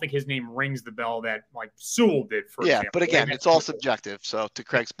don't think his name rings the bell that like Sewell did, for example. But again, it's all subjective. So to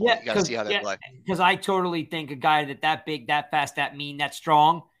Craig's point, you got to see how they play. Because I totally think a guy that big, that fast, that mean, that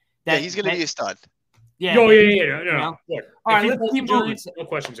strong. He's going to be a stud. Yeah. No. Look, all right, let's keep moving. No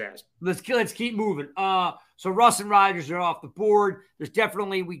questions asked. Let's keep moving. So Russ and Rodgers are off the board. There's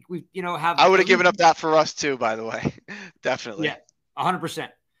definitely we have. I would have given up that for Russ too, by the way. Definitely. Yeah, 100%.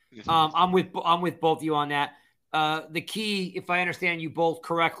 I'm with both of you on that. The key, if I understand you both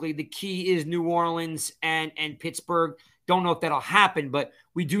correctly, the key is New Orleans and Pittsburgh. Don't know if that'll happen, but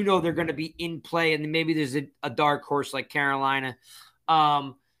we do know they're going to be in play, and then maybe there's a dark horse like Carolina.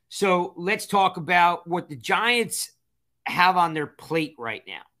 So let's talk about what the Giants have on their plate right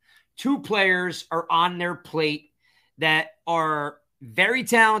now. 2 players are on their plate that are very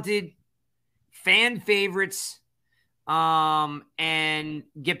talented, fan favorites, and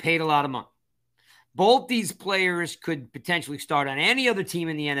get paid a lot of money. Both these players could potentially start on any other team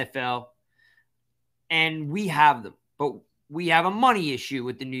in the NFL, and we have them. But we have a money issue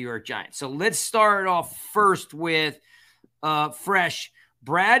with the New York Giants. So let's start off first with Fresh.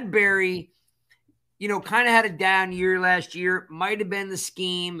 Bradbury, kind of had a down year last year. Might have been the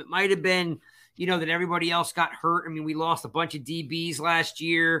scheme. It might have been, that everybody else got hurt. I mean, we lost a bunch of DBs last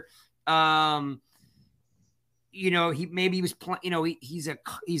year. He was playing. He's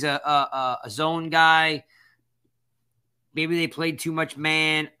a zone guy. Maybe they played too much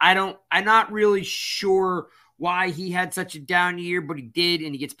man. I'm not really sure why he had such a down year, but he did,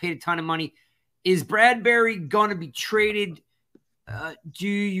 and he gets paid a ton of money. Is Bradbury going to be traded? Do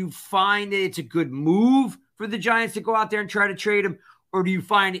you find that it's a good move for the Giants to go out there and try to trade him? Or do you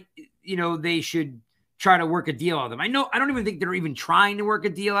find, they should try to work a deal out of them? I don't even think they're even trying to work a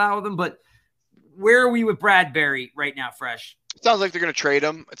deal out of them, but where are we with Bradbury right now, Fresh? It sounds like they're going to trade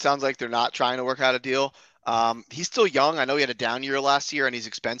him. It sounds like they're not trying to work out a deal. He's still young. I know he had a down year last year and he's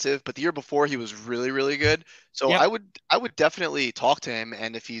expensive, but the year before he was really, really good. So yep. I would definitely talk to him.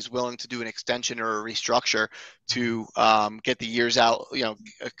 And if he's willing to do an extension or a restructure to get the years out,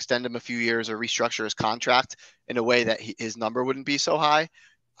 extend him a few years or restructure his contract in a way that his number wouldn't be so high,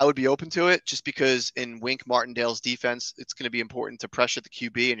 I would be open to it, just because in Wink Martindale's defense, it's going to be important to pressure the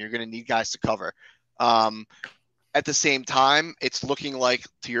QB and you're going to need guys to cover. At the same time, it's looking like,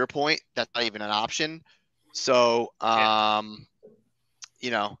 to your point, that's not even an option. So,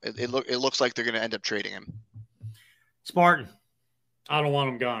 it looks like they're going to end up trading him. Spartan. I don't want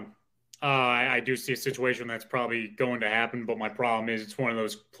him gone. I do see a situation that's probably going to happen, but my problem is it's one of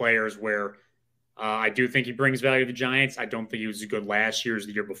those players where I do think he brings value to the Giants. I don't think he was as good last year as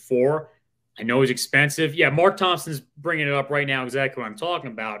the year before. I know he's expensive. Yeah, Mark Thompson's bringing it up right now, exactly what I'm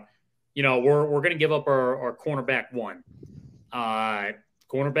talking about. We're going to give up our cornerback 1.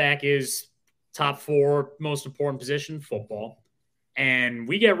 Cornerback is top 4 most important position in football. And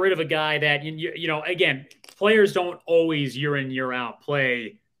we get rid of a guy that, again, players don't always year in, year out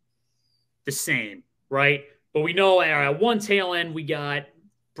play the same, right? But we know at one tail end, we got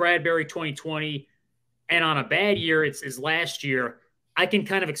Bradbury 2020. And on a bad year, it's last year. I can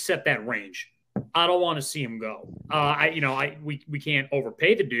kind of accept that range. I don't want to see him go. We can't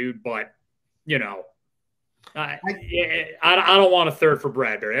overpay the dude, but, I don't want a third for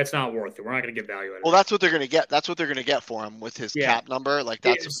Bradbury. That's not worth it. We're not going to get value out of it. Well, that's what they're going to get. That's what they're going to get for him with his cap number. Like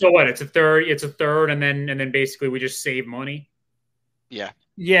that's so what? It's a third, and then basically we just save money. Yeah.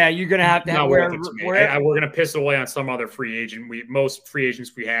 Yeah, you're going to have to. We're going to piss away on some other free agent. Most free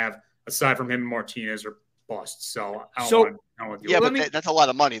agents we have, aside from him and Martinez, are bust. So yeah, but that's a lot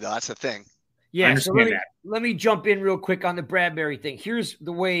of money, though. That's the thing. Yeah, so let me jump in real quick on the Bradbury thing. Here's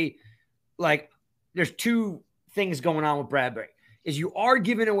the way, like, there's two things going on with Bradbury. Is you are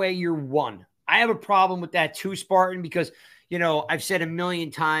giving away your one. I have a problem with that too, Spartan, because, you know, I've said a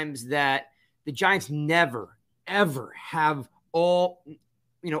million times that the Giants never, ever have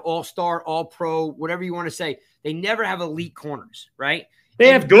all-star, all-pro, whatever you want to say. They never have elite corners, right? They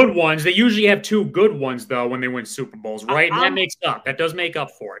have good ones. They usually have two good ones, though, when they win Super Bowls, right? And that makes up. That does make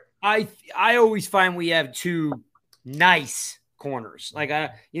up for it. I always find we have two nice corners. Like,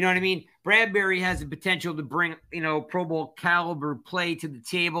 you know what I mean? Bradbury has the potential to bring, Pro Bowl caliber play to the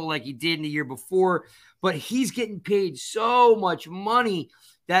table like he did in the year before, but he's getting paid so much money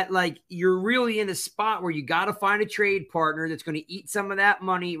that, like, you're really in a spot where you got to find a trade partner that's going to eat some of that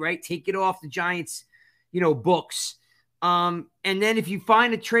money, right? Take it off the Giants, books. And then if you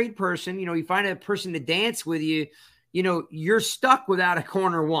find a trade person, you find a person to dance with you, you're stuck without a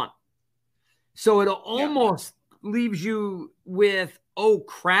corner one. So it almost leaves you with, oh,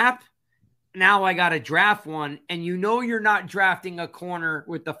 crap, now I got to draft one. And you're not drafting a corner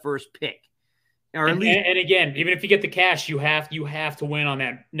with the first pick. Or at least, and again, even if you get the cash, you have to win on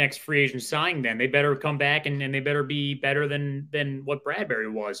that next free agent signing. Then they better come back and they better be better than what Bradbury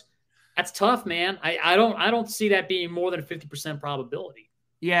was. That's tough, man. I don't see that being more than a 50% probability.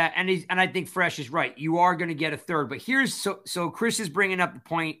 Yeah, and I think Fresh is right. You are going to get a third, but here's so Chris is bringing up the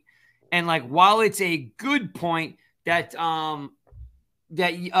point, and, like, while it's a good point that Tavon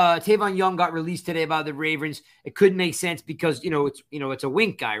Young got released today by the Ravens, it could make sense because it's a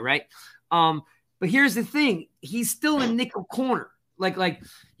wink guy, right? But here's the thing: he's still a nickel corner. Like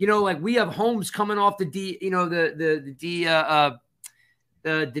we have Holmes coming off the DL.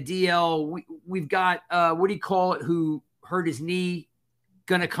 We've got what do you call it? Who hurt his knee?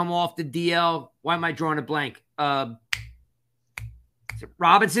 Going to come off the DL. Why am I drawing a blank? Is it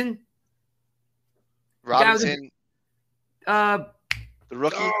Robinson? The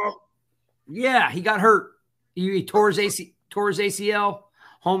rookie. Yeah, he got hurt. He tore his ACL.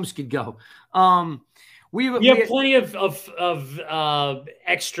 Holmes could go. We have plenty of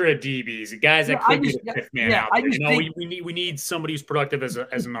extra DBs, guys that could be the fifth man out there. We need somebody who's productive as a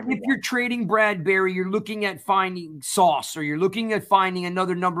number one. If you're trading Bradbury, you're looking at finding Sauce, or you're looking at finding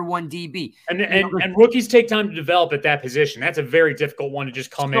another number one DB. And rookies take time to develop at that position. That's a very difficult one to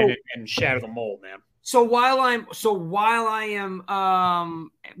just come in and shatter the mold, man. So while I am,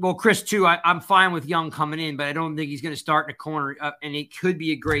 Chris too, I'm fine with Young coming in, but I don't think he's going to start in a corner, and it could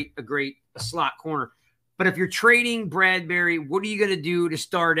be a great slot corner. But if you're trading Bradbury, what are you going to do to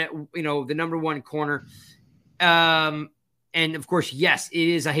start at the number one corner? And of course, yes, it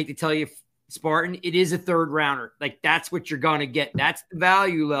is. I hate to tell you, Spartan, it is a third rounder. Like, that's what you're going to get. That's the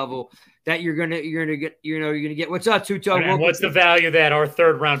value level that you're gonna get. What's up, Tuto? And what's the value that our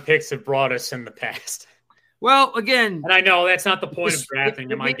third round picks have brought us in the past? Well, again, and I know that's not the point of drafting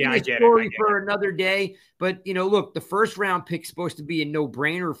them. I get it. Story for another day, but look, the first round pick is supposed to be a no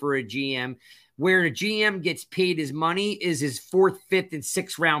brainer for a GM. Where a GM gets paid his money is his fourth, fifth, and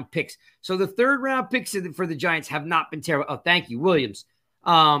sixth round picks. So the third round picks for the Giants have not been terrible. Oh, thank you, Williams.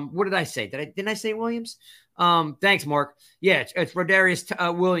 What did I say? Didn't I say Williams? Thanks, Mark. Yeah, it's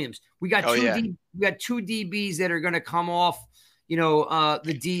Rodarius Williams. We got we got two DBs that are going to come off, the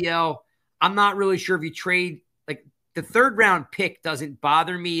DL. I'm not really sure if you trade, like, the third round pick doesn't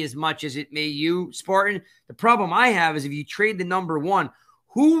bother me as much as it may you, Spartan. The problem I have is if you trade the number one,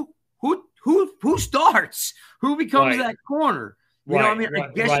 who starts? Who becomes that corner? You know what I mean?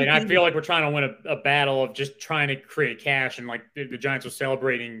 Right. I feel like we're trying to win a battle of just trying to create cash, and, like, the Giants are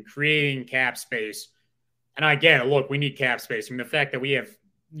celebrating creating cap space. And I get it. Look, we need cap space. I mean, the fact that we have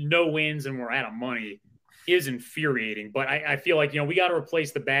no wins and we're out of money is infuriating. But I feel like, we got to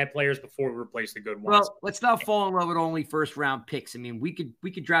replace the bad players before we replace the good ones. Well, let's not fall in love with only first round picks. I mean, we could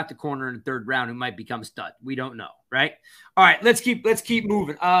draft a corner in the third round who might become a stud. We don't know, right? All right, let's keep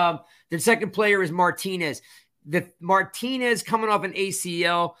moving. The second player is Martinez. The Martinez coming off an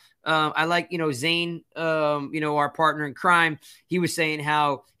ACL. I like, Zane, our partner in crime. He was saying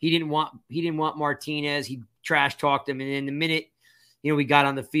how he didn't want Martinez. He trash talked him. And in the minute, we got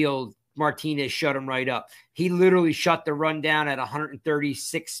on the field, Martinez shut him right up. He literally shut the run down at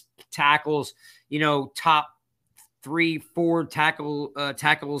 136 tackles, top 3-4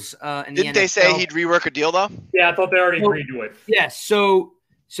 tackles in the Didn't they say he'd rework a deal, though? Yeah, I thought they already agreed to it. Yeah, so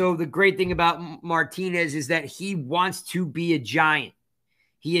the great thing about Martinez is that he wants to be a Giant.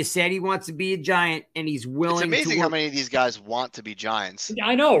 He has said he wants to be a Giant, and he's willing to. It's amazing how many of these guys want to be Giants.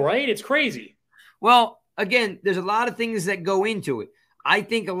 I know, right? It's crazy. Well, again, there's a lot of things that go into it. I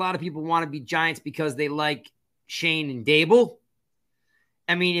think a lot of people want to be Giants because they like Shane and Dable.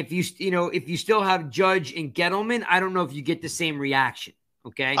 I mean, if you still have Judge and Gettleman, I don't know if you get the same reaction.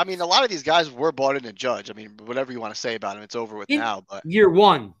 Okay. I mean, a lot of these guys were bought into Judge. I mean, whatever you want to say about him, it's over with now. But year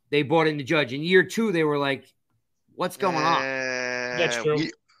one, they bought into Judge. In year two, they were like, "What's going on?" That's true.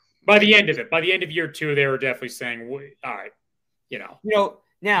 By the end of year two, they were definitely saying, "All right,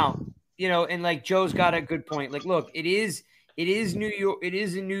 now, and like Joe's got a good point. Like, look, it is New York. It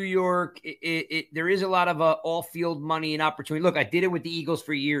is in New York. There is a lot of all field money and opportunity. Look, I did it with the Eagles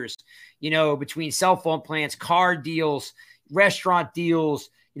for years. Between cell phone plans, car deals, restaurant deals.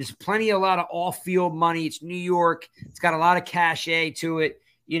 There's a lot of all field money. It's New York. It's got a lot of cachet to it.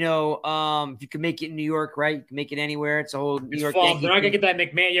 If you can make it in New York, right? You can make it anywhere. It's a whole New York thing. They're not gonna get that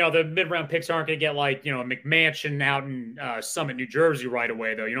McMahon. The mid-round picks aren't gonna get like McMansion out in Summit, New Jersey, right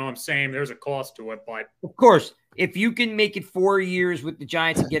away. Though, you know what I'm saying? There's a cost to it, but of course, if you can make it 4 years with the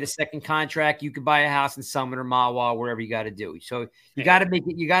Giants and get a second contract, you could buy a house in Summit or Mahwah, wherever you got to do. So you got to make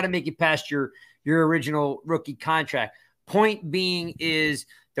it. You got to make it past your original rookie contract. Point being is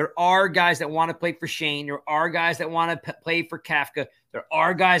there are guys that want to play for Shane. There are guys that want to play for Kafka. There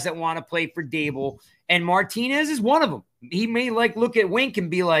are guys that want to play for Dable. And Martinez is one of them. He may look at Wink and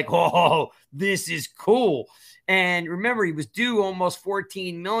be like, oh, this is cool. And remember, he was due almost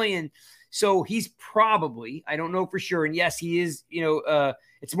 $14 million. So he's probably, I don't know for sure. And yes, he is,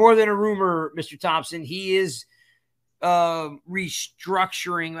 it's more than a rumor, Mr. Thompson. He is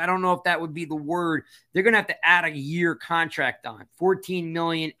restructuring. I don't know if that would be the word. They're going to have to add a year contract on $14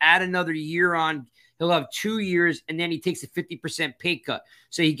 million, add another year on. He'll have 2 years, and then he takes a 50% pay cut.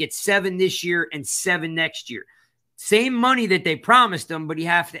 So he gets 7 this year and 7 next year. Same money that they promised him, but you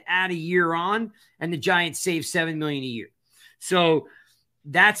have to add a year on, and the Giants save $7 million a year. So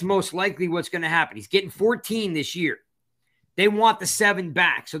that's most likely what's going to happen. He's getting 14 this year. They want the 7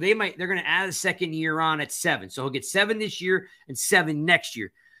 back. So they're going to add a second year on at 7. So he'll get 7 this year and 7 next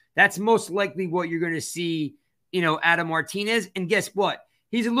year. That's most likely what you're going to see, Adam Martinez. And guess what?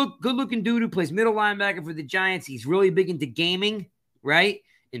 He's a good-looking dude who plays middle linebacker for the Giants. He's really big into gaming, right?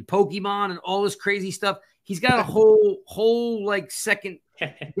 And Pokemon and all this crazy stuff. He's got a whole like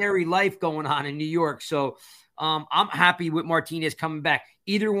secondary life going on in New York. So I'm happy with Martinez coming back.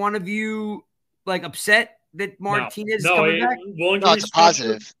 Either one of you like upset that Martinez is coming back? No, it's a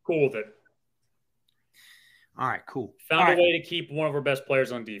positive. Cool with it. All right, cool. Found a way to keep one of our best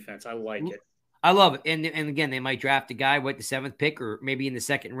players on defense. I like it. I love it. And again, they might draft a guy with the 7th pick or maybe in the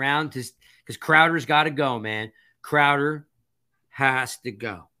 2nd round because Crowder's got to go, man. Crowder has to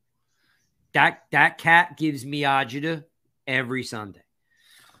go. That cat gives me agita every Sunday.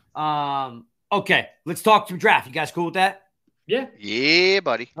 Okay, let's talk some draft. You guys cool with that? Yeah. Yeah,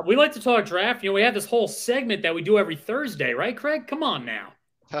 buddy. We like to talk draft. We have this whole segment that we do every Thursday, right, Craig? Come on now.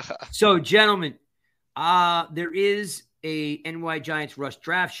 So, gentlemen, there is a NY Giants Rush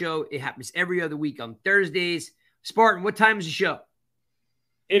draft show. It happens every other week on Thursdays. Spartan, what time is the show?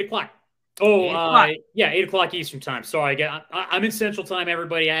 8 o'clock. Oh, 8 o'clock. Yeah, 8 o'clock Eastern time. Sorry, I'm in Central time,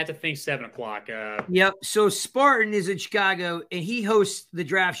 everybody. I had to think 7 o'clock. Yep. So Spartan is in Chicago, and he hosts the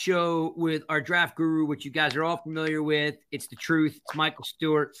draft show with our draft guru, which you guys are all familiar with. It's the truth. It's Michael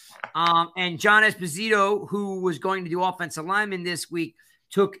Stewart. And John Esposito, who was going to do offensive lineman this week,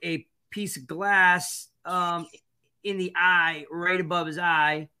 took a piece of glass in the eye, right above his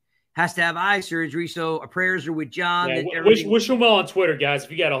eye, has to have eye surgery. So our prayers are with John. Yeah, wish him well on Twitter, guys, if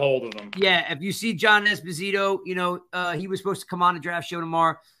you got a hold of him. Yeah, if you see John Esposito, he was supposed to come on the draft show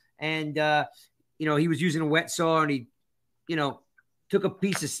tomorrow. And, he was using a wet saw and he, took a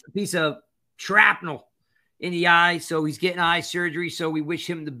piece of shrapnel in the eye. So he's getting eye surgery. So we wish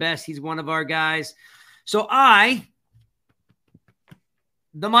him the best. He's one of our guys. So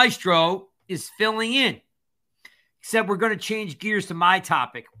the maestro, is filling in. Except we're going to change gears to my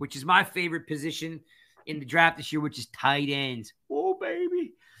topic, which is my favorite position in the draft this year, which is tight ends. Oh,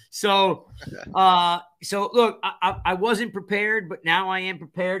 baby. So look, I wasn't prepared, but now I am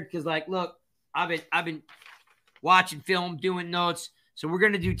prepared because, look, I've been watching film, doing notes. So we're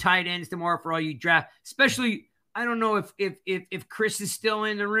going to do tight ends tomorrow for all you draft, especially. I don't know if Chris is still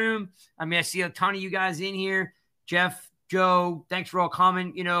in the room. I mean, I see a ton of you guys in here. Jeff, Joe, thanks for all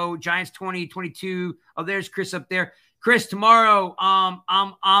coming. Giants 2022. Oh, there's Chris up there. Chris, tomorrow,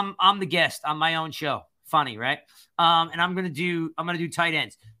 I'm the guest on my own show. Funny, right? And I'm gonna do tight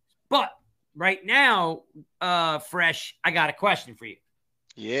ends. But right now, Fresh, I got a question for you.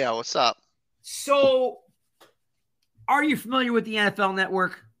 Yeah, what's up? So, are you familiar with the NFL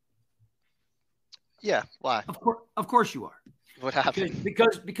Network? Yeah, why? Of course you are. What happened?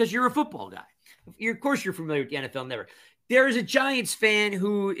 Because you're a football guy. Of course you're familiar with the NFL Network. There is a Giants fan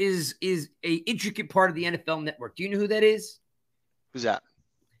who is a intricate part of the NFL Network. Do you know who that is? Who's that?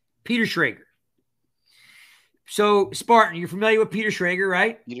 Peter Schrager. So, Spartan, you're familiar with Peter Schrager,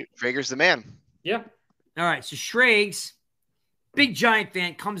 right? Schrager's the man. Yeah. All right. So, Schrags, big Giant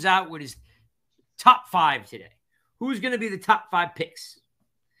fan, comes out with his top 5 today. Who's going to be the top 5 picks?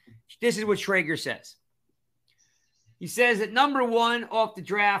 This is what Schrager says. He says that number 1 off the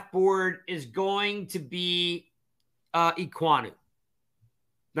draft board is going to be Ekwonu.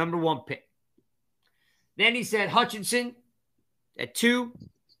 Number 1 pick. Then he said Hutchinson at 2.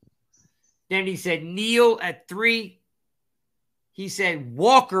 Then he said Neal at 3. He said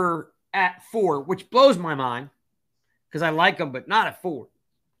Walker at 4, which blows my mind because I like him, but not at 4.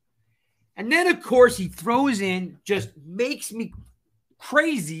 And then, of course, he throws in, just makes me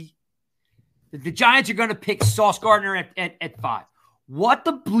crazy, that the Giants are going to pick Sauce Gardner at 5. What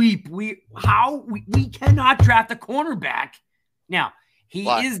the bleep? We cannot draft a cornerback. Now, he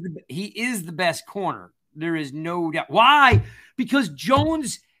is the best corner. There is no doubt. Why? Because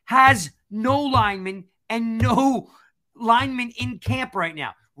Jones has no linemen and no linemen in camp right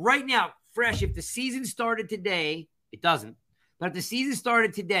now. Right now, fresh, if the season started today, it doesn't, but if the season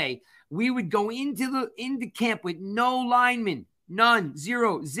started today, we would go into camp with no linemen. None,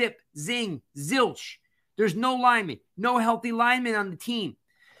 0, zip, zing, zilch. There's no linemen, no healthy linemen on the team.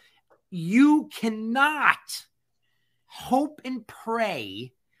 You cannot hope and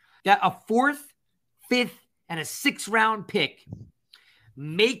pray that a 4th, 5th, and a 6th round pick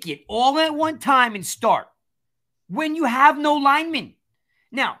make it all at one time and start when you have no linemen.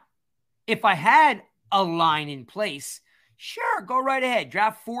 Now, if I had a line in place, sure, go right ahead.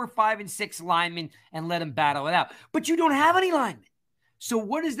 Draft 4, 5, and 6 linemen and let them battle it out. But you don't have any linemen. So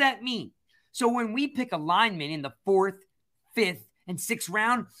what does that mean? So when we pick a lineman in the 4th, 5th, and 6th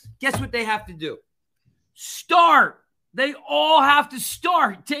round, guess what they have to do? Start. They all have to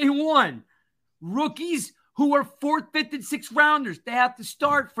start day 1. Rookies who are 4th, 5th, and 6th rounders, they have to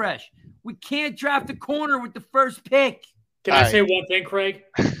start fresh. We can't draft a corner with the first pick. Can I say one thing, Craig?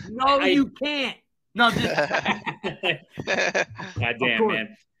 No, you can't. No, God damn,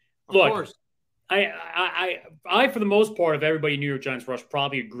 man. Look, I, for the most part of everybody in New York Giants Rush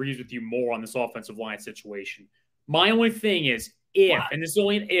probably agrees with you more on this offensive line situation. My only thing is and this is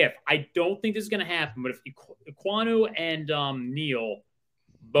only an if, I don't think this is going to happen, but if Ekwonu and Neal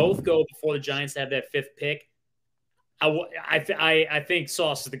both go before the Giants have that 5th pick, I think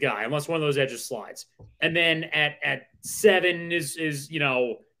Sauce is the guy, unless one of those edges slides. And then at 7 is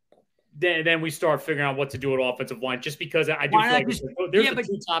then we start figuring out what to do with offensive line, just because I do feel like there's the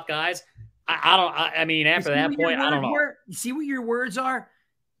 2 top guys. I mean, after that point, I don't know. You see what your words are?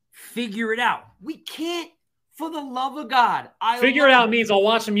 Figure it out. We can't, for the love of God. Figure it out means I'll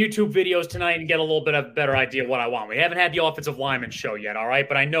watch some YouTube videos tonight and get a little bit of a better idea of what I want. We haven't had the offensive lineman show yet, all right?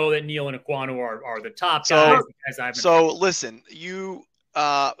 But I know that Neal and Ekwonu are the top guys. Listen,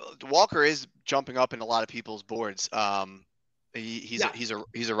 Walker is jumping up in a lot of people's boards. He's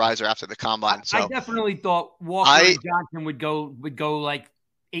a riser after the combine. So I definitely thought Walker and Johnson would go like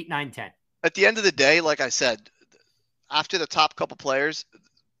 8, 9, 10. At the end of the day, like I said, after the top couple players,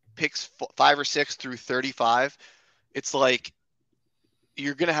 picks 5 or 6 through 35, it's like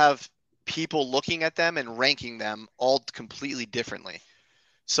you're going to have people looking at them and ranking them all completely differently.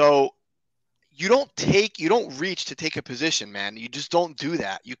 So you don't reach to take a position, man. You just don't do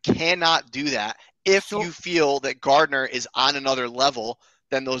that. You cannot do that if you feel that Gardner is on another level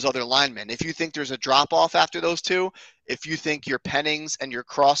than those other linemen. If you think there's a drop-off after those 2, if you think your Pennings and your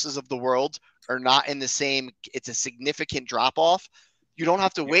Crosses of the world are not in the same, it's a significant drop-off, you don't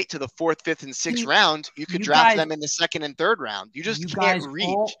have to wait to the 4th, 5th, and 6th round. You could draft them in the 2nd and 3rd round. You just can't reach.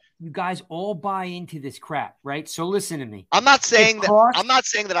 You guys all buy into this crap, right? So listen to me. I'm not saying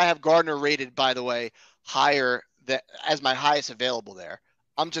that I have Gardner rated, by the way, higher as my highest available there.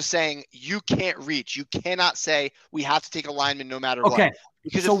 I'm just saying you can't reach. You cannot say we have to take a lineman no matter what.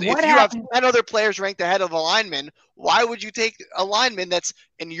 Because if you have 10 other players ranked ahead of a lineman, why would you take a lineman that's,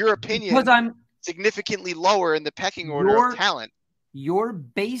 in your opinion, significantly lower in the pecking order of talent? You're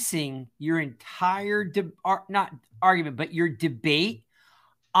basing your entire your debate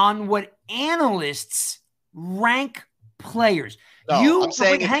on what analysts rank players. No, I'm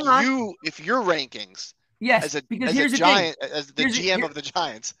saying if your rankings, yes, because here's the Giant, as the GM of the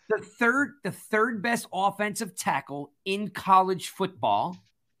Giants, the third best offensive tackle in college football.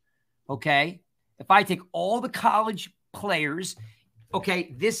 Okay, if I take all the college players,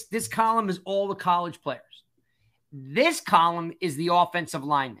 this column is all the college players. This column is the offensive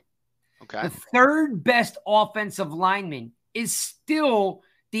lineman. Okay. The 3rd best offensive lineman is still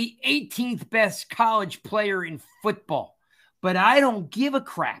the 18th best college player in football. But I don't give a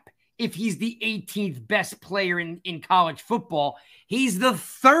crap if he's the 18th best player in college football. He's the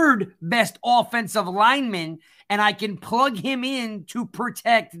 3rd best offensive lineman, and I can plug him in to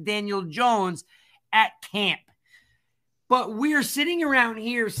protect Daniel Jones at camp. But we're sitting around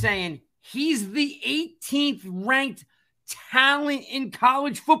here saying he's the 18th ranked talent in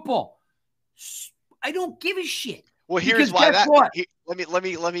college football. I don't give a shit. Well, here's why that.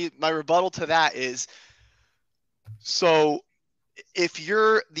 Let me. My rebuttal to that is, so if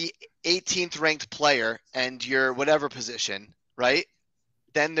you're the 18th ranked player and you're whatever position, right?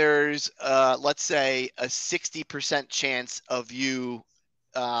 Then there's, let's say, a 60% chance of you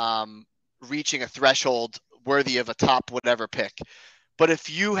reaching a threshold worthy of a top whatever pick. But if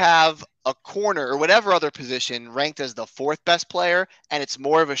you have a corner or whatever other position ranked as the 4th best player and it's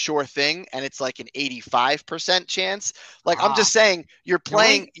more of a sure thing and it's like an 85% chance, like I'm just saying you're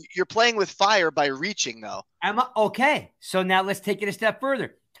playing with fire by reaching though. Okay. So now let's take it a step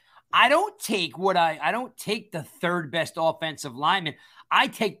further. I don't take the 3rd best offensive lineman. I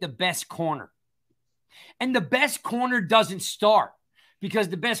take the best corner. And the best corner doesn't start because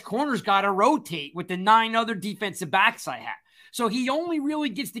the best corner's got to rotate with the 9 other defensive backs I have. So he only really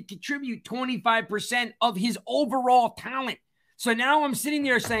gets to contribute 25% of his overall talent. So now I'm sitting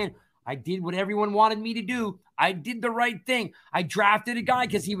there saying, I did what everyone wanted me to do. I did the right thing. I drafted a guy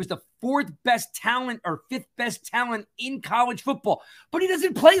because he was the 4th best talent or 5th best talent in college football. But he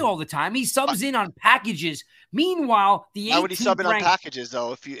doesn't play all the time. He subs in on packages. Meanwhile, why would he sub in on packages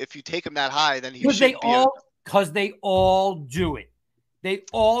though? If you take him that high, then he should be because they all do it. They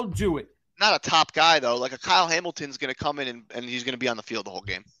all do it. Not a top guy though. Like a Kyle Hamilton's going to come in and he's going to be on the field the whole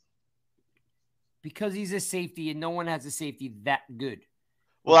game. Because he's a safety and no one has a safety that good.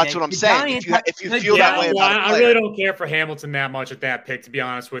 Well, okay? That's what I'm saying. If you feel that way about I really don't care for Hamilton that much at that pick, to be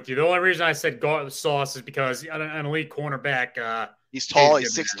honest with you. The only reason I said Sauce is because an elite cornerback. He's tall.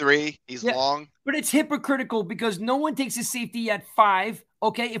 He's 6'3". He's long. But it's hypocritical because no one takes a safety at 5.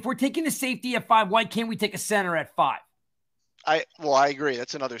 Okay, if we're taking a safety at 5, why can't we take a center at 5? I agree.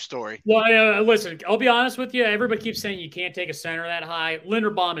 That's another story. Well, listen, I'll be honest with you. Everybody keeps saying you can't take a center that high.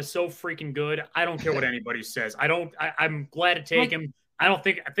 Linderbaum is so freaking good. I don't care what anybody says. I'm glad to take him. I'm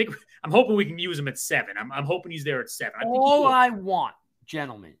hoping we can use him at 7. I'm hoping he's there at 7. I want,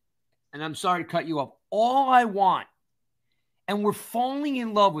 gentlemen, and I'm sorry to cut you off. All I want, and we're falling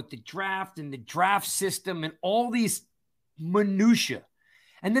in love with the draft and the draft system and all these minutia.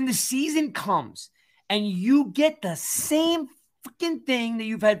 And then the season comes and you get the same freaking thing that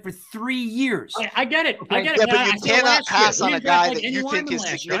you've had for 3 years. I get it. Okay? I get it. Yeah, but you cannot pass on a guy that you think is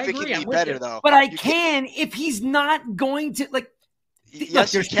significantly better, though. But I can if he's not going to, like,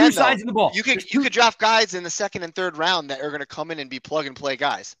 yes, there's 2 sides of the ball. You could draft guys in the 2nd and 3rd round that are going to come in and be plug and play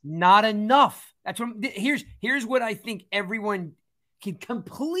guys. Not enough. That's what here's what I think everyone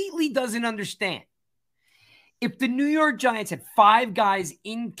completely doesn't understand. If the New York Giants had 5 guys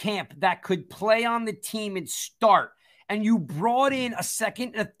in camp that could play on the team and start, and you brought in a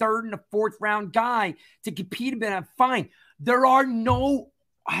 2nd, a 3rd, and a 4th round guy to compete a bit, fine. There are no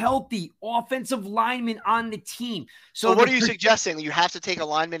healthy offensive linemen on the team. So what are you suggesting? You have to take a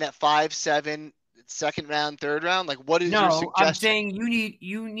lineman at 5, 7, 2nd round, 3rd round? Like, what is your suggestion? I'm saying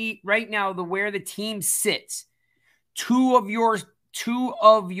you need right now where the team sits. 2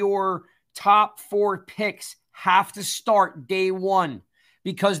 of your top 4 picks have to start day 1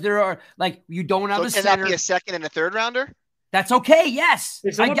 because there are, like, you don't have a center. Can that be a 2nd and a 3rd rounder? That's okay. Yes,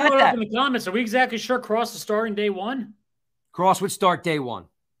 I got that. In the comments, are we exactly sure Cross is starting day 1? Cross would start day 1.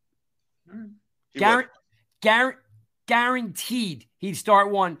 Guaranteed he'd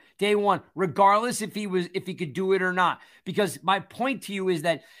start day 1, regardless if he could do it or not. Because my point to you is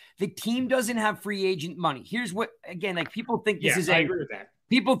that the team doesn't have free agent money. Here's what, again, like, people think this is. I agree with that.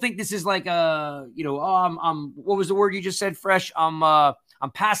 People think this is like what was the word you just said, Fresh? I'm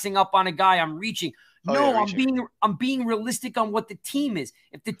passing up on a guy. I'm reaching. I'm being realistic on what the team is.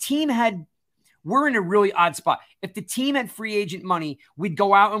 If the team we're in a really odd spot. If the team had free agent money, we'd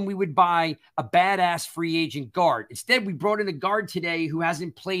go out and we would buy a badass free agent guard. Instead, we brought in a guard today who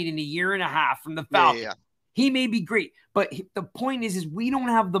hasn't played in a year and a half from the Falcons. Yeah. He may be great, but the point is we don't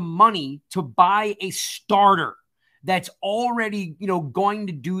have the money to buy a starter that's already, going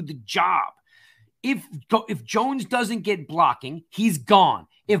to do the job. If Jones doesn't get blocking, he's gone.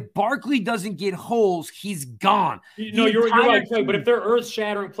 If Barkley doesn't get holes, he's gone. You're right. But if they're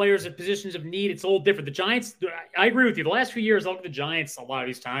earth-shattering players at positions of need, it's a little different. The Giants, I agree with you. The last few years, I look at the Giants a lot of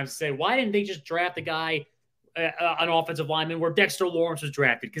these times and say, why didn't they just draft a guy, an offensive lineman, where Dexter Lawrence was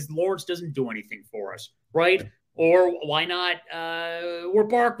drafted? Because Lawrence doesn't do anything for us, right? Or why not or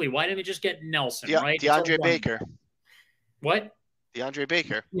Barkley? Why didn't they just get Nelson, right? DeAndre Baker. What? DeAndre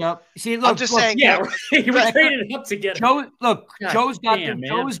Baker. Yep. See, look, I'm just saying. Yeah, right. You were traded up to get Joe. Look, God Joe's got damn,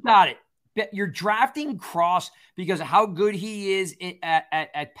 Joe's got it. You're drafting Cross because of how good he is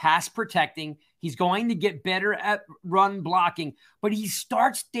at pass protecting. He's going to get better at run blocking, but he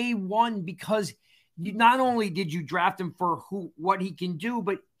starts day one because not only did you draft him for what he can do,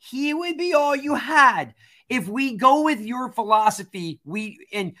 but he would be all you had. If we go with your philosophy,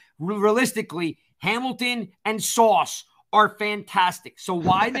 realistically, Hamilton and Sauce are fantastic. So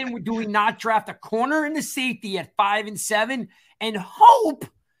why then do we not draft a corner and a safety at 5 and 7 and hope?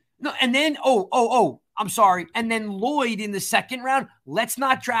 No, and then I'm sorry. And then Lloyd in the second round. Let's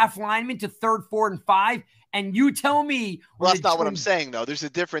not draft linemen to 3rd, 4th, and 5. And you tell me. Well, that's not what I'm saying, though. There's a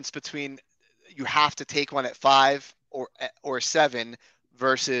difference between you have to take one at 5 or 7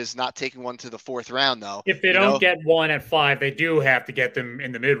 versus not taking one to the 4th round, though. If they don't get one at 5, they do have to get them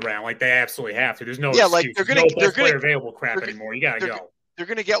in the mid round. Like they absolutely have to. There's no excuse. Like they're gonna player available crap anymore. You gotta go. They're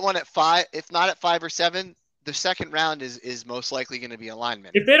gonna get one at 5. If not at 5 or 7, the second round is most likely going to be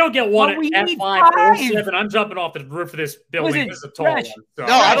alignment. If they don't get one at 5 or 7, I'm jumping off the roof of this building. This is a tall one. So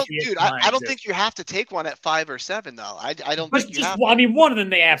no, I don't, dude. I don't think you have to take one at 5 or 7, though. I don't think you have to. I mean, one of them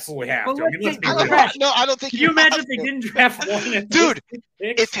they absolutely have to. I mean, let's be real. No, I don't think. Can you imagine if they didn't draft one? Dude,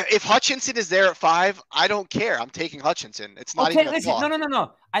 if Hutchinson is there at 5, I don't care. I'm taking Hutchinson. It's not even a thought.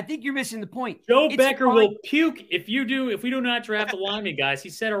 No. I think you're missing the point. Joe Becker will puke if we do not draft a lineman, guys. He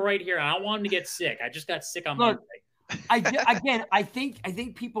said it right here. I don't want him to get sick. I just got sick on Monday. I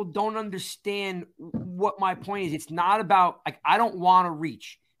think people don't understand what my point is. It's not about I don't want to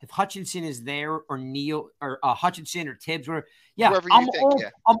reach. If Hutchinson is there or Neal or Hutchinson or Tibbs or I'm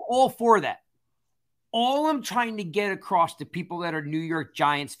all for that. All I'm trying to get across to people that are New York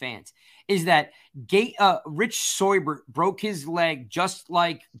Giants fans is that Rich Soibert broke his leg just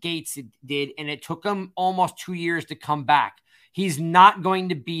like Gates did, and it took him almost 2 years to come back. He's not going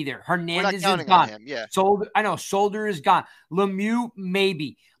to be there. Hernandez is gone. Him, yeah. Solder is gone. Lemieux,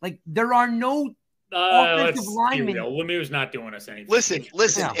 maybe. Like, there are no offensive linemen. Lemieux's not doing us anything. Listen.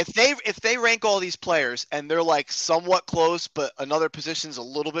 Yeah. If they rank all these players and they're like somewhat close, but another position's a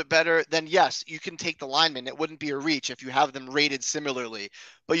little bit better, then yes, you can take the lineman. It wouldn't be a reach if you have them rated similarly.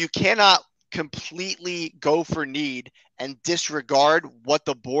 But you cannot completely go for need and disregard what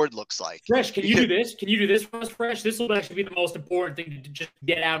the board looks like. Fresh, can you do this? Can you do this for us, Fresh? This will actually be the most important thing to just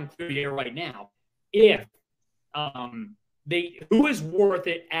get out and clear the air right now. If who is worth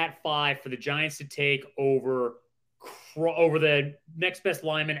it at 5 for the Giants to take over the next best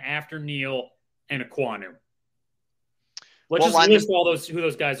lineman after Neal and Ekwonu? Let's just list who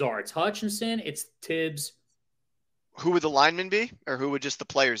those guys are. It's Hutchinson, it's Tibbs. Who would the linemen be, or who would just the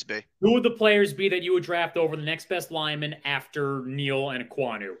players be? Who would the players be that you would draft over the next best lineman after Neal and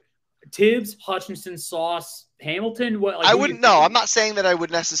Ekwonu? Tibbs, Hutchinson, Sauce, Hamilton? I wouldn't know. I'm not saying that I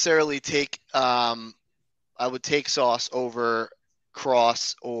would necessarily take I would take Sauce over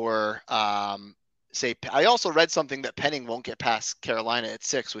Cross or say. I also read something that Penning won't get past Carolina at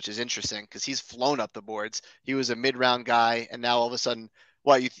 6, which is interesting because he's flown up the boards. He was a mid-round guy, and now all of a sudden,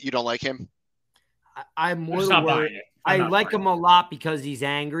 you don't like him? I'm more worried. I like him a lot because he's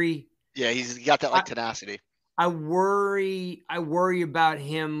angry. Yeah, he's got that tenacity. I worry about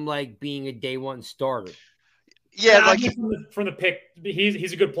him being a day one starter. Yeah, from the pick,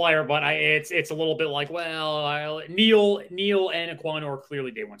 he's a good player, but it's a little bit Neal and Ekwonu are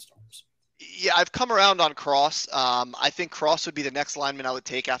clearly day one starters. Yeah, I've come around on Cross. I think Cross would be the next lineman I would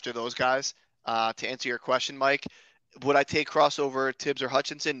take after those guys. To answer your question, Mike, would I take Cross over Tibbs or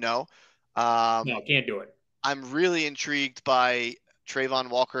Hutchinson? No. No, can't do it. I'm really intrigued by Trayvon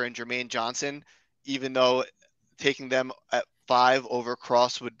Walker and Jermaine Johnson, even though taking them at 5 over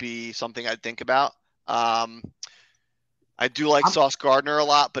Cross would be something I'd think about. I do like Sauce Gardner a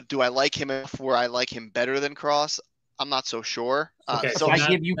lot, but do I like him where I like him better than Cross? I'm not so sure. Okay, if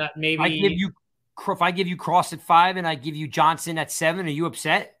I give you Cross at 5 and I give you Johnson at 7, are you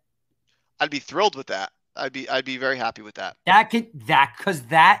upset? I'd be thrilled with that. I'd be very happy with that. Because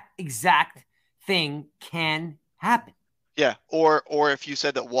that exact thing can happen. Yeah, or if you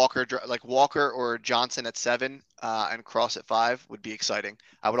said that Walker or Johnson at 7 and Cross at 5 would be exciting.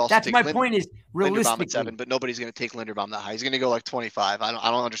 I would also. That's my point. Is realistically Linderbaum at 7, but nobody's going to take Linderbaum that high. He's going to go 25. I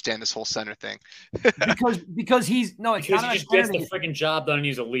don't understand this whole center thing. because he's no. It's because not he just gets the freaking job done and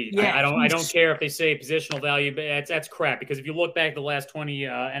he's elite. Yeah, I don't care if they say positional value, but that's crap. Because if you look back at the last 20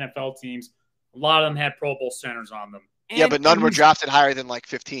 NFL teams, a lot of them had Pro Bowl centers on them. Yeah, but none were drafted higher than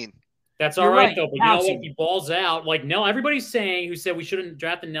 15. That's all right, though. But you know what? He balls out. Everybody's saying who said we shouldn't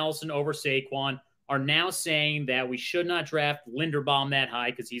draft Nelson over Saquon are now saying that we should not draft Linderbaum that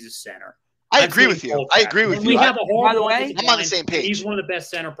high because he's a center. I agree with you. I agree with We you. have a horrible by the way, I'm on the same page. He's one of the best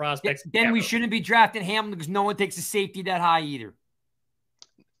center prospects. Then ever. we shouldn't be drafting Hamlin because no one takes a safety that high either.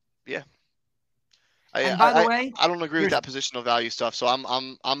 Yeah. And by the way, I don't agree with that positional value stuff. So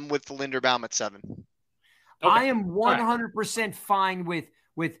I'm with Linderbaum at 7. Okay. I am 100% fine with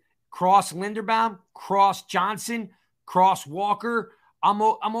Cross Linderbaum, Cross Johnson, Cross Walker. I'm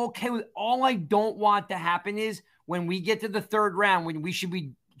okay with. All I don't want to happen is when we get to the 3rd round, when we should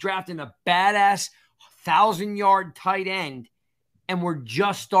be drafting a badass 1,000-yard tight end, and we're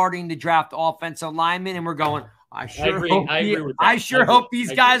just starting to draft offensive linemen, and we're going, I sure hope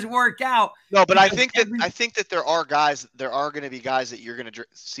these guys work out. No, but I think that there are going to be guys that you're going to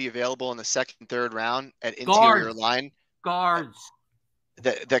see available in the 2nd, 3rd round at interior line guards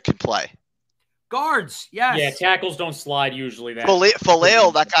that can play. Guards, yes. Yeah, tackles don't slide usually.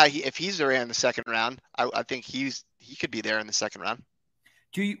 Faleo, that guy, if he's there in the 2nd round, I think he could be there in the 2nd round.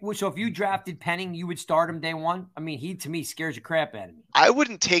 So if you drafted Penning, you would start him day 1? I mean, he to me scares the crap out of me. I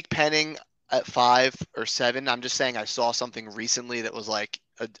wouldn't take Penning at 5 or 7. I'm just saying I saw something recently that was like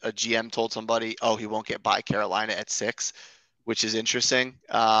a GM told somebody, oh, he won't get by Carolina at 6, which is interesting.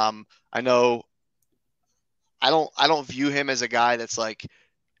 I know I don't view him as a guy that's like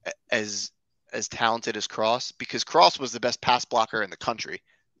as talented as Cross, because Cross was the best pass blocker in the country.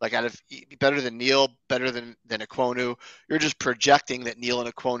 Like better than Neal, better than Ekwonu. You're just projecting that Neal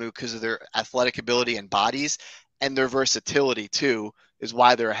and Ekwonu, because of their athletic ability and bodies and their versatility too, is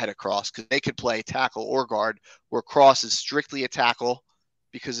why they're ahead of Cross, because they could play tackle or guard, where Cross is strictly a tackle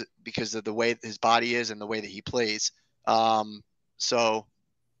because of the way his body is and the way that he plays. So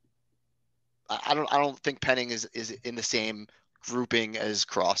I don't think Penning is in the same grouping as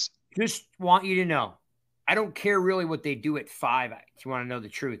Cross. Just want you to know, I don't care really what they do at 5. If you want to know the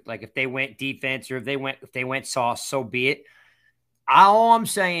truth, like if they went defense or if they went sauce, so be it. All I'm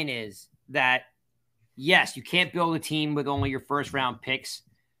saying is that yes, you can't build a team with only your 1st round picks.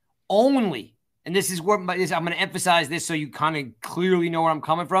 Only, and this is what I'm going to emphasize this so you kind of clearly know where I'm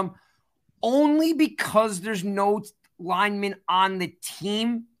coming from. Only because there's no linemen on the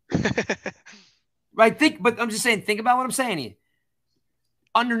team, right? But I'm just saying, think about what I'm saying here.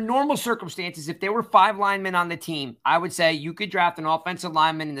 Under normal circumstances, if there were 5 linemen on the team, I would say you could draft an offensive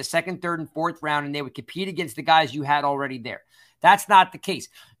lineman in the 2nd, 3rd, and 4th round, and they would compete against the guys you had already there. That's not the case.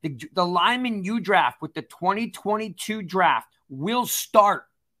 The lineman you draft with the 2022 draft will start,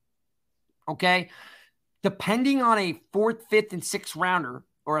 okay? Depending on a 4th, 5th, and 6th rounder,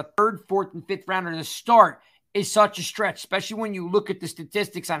 or a 3rd, 4th, and 5th rounder to start, is such a stretch, especially when you look at the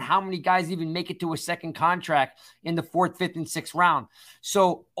statistics on how many guys even make it to a second contract in the 4th, 5th, and 6th round.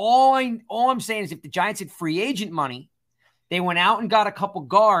 So all I'm saying is if the Giants had free agent money, they went out and got a couple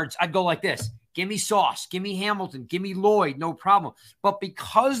guards, I'd go like this. Give me Sauce, give me Hamilton, give me Lloyd, no problem. But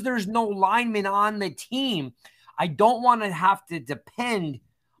because there's no lineman on the team, I don't want to have to depend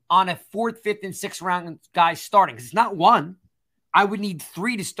on a 4th, 5th, and 6th round guy starting, because it's not 1. I would need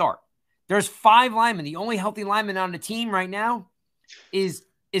 3 to start. There's 5 linemen. The only healthy lineman on the team right now is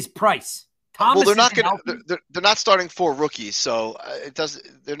Price. Thomas, well, they're not starting 4 rookies, so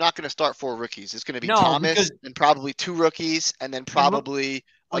they're not going to start 4 rookies. It's going to be Thomas and probably 2 rookies, and then probably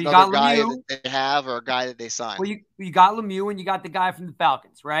another guy that they have or a guy that they sign. Well, you got Lemieux and you got the guy from the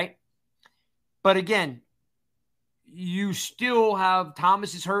Falcons, right? But again, you still have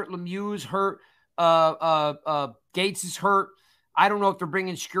Thomas is hurt, Lemieux is hurt, Gates is hurt. I don't know if they're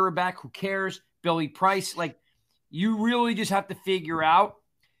bringing Skura back. Who cares? Billy Price. Like, you really just have to figure out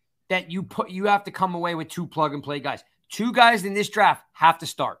that you have to come away with 2 plug-and-play guys. 2 guys in this draft have to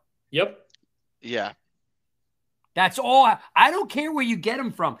start. Yep. Yeah. That's all. I don't care where you get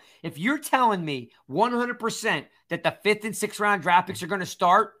them from. If you're telling me 100% that the 5th and 6th round draft picks are going to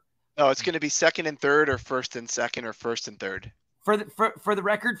start. No, it's going to be 2nd and 3rd or 1st and 2nd or 1st and 3rd. For the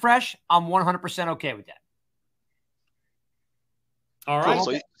record, Fresh, I'm 100% okay with that. All right.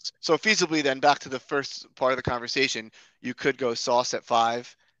 Cool. So feasibly then, back to the first part of the conversation, you could go Sauce at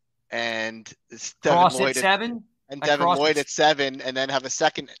 5 and Cross at 7 and Devin Lloyd at 7, and then have a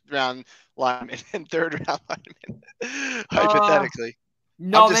 2nd round lineman and 3rd round lineman. Hypothetically.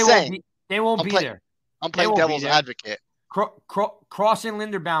 No, they won't be there. I'm playing devil's advocate. Cross and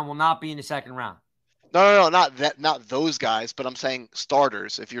Linderbaum will not be in the 2nd round. No, not those guys, but I'm saying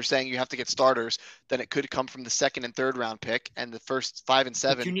starters. If you're saying you have to get starters, then it could come from the 2nd and 3rd round pick, and the first 5 and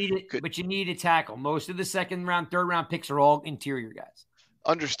 7. But you need a tackle. Most of the 2nd round, 3rd round picks are all interior guys.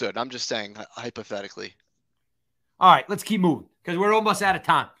 Understood. I'm just saying hypothetically. All right, let's keep moving because we're almost out of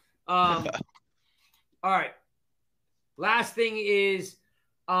time. All right. Last thing is,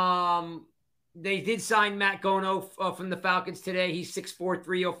 They did sign Matt Gono from the Falcons today. He's 6'4",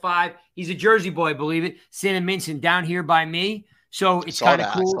 305. He's a Jersey boy, believe it. Sam Minson down here by me. So it's kind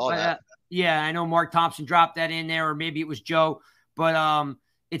of cool. Yeah, I know Mark Thompson dropped that in there, or maybe it was Joe. But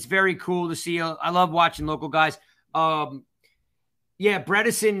it's very cool to see. I love watching local guys. Yeah,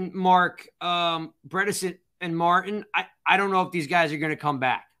 Bredesen, Mark, Bredesen and Martin. I don't know if these guys are going to come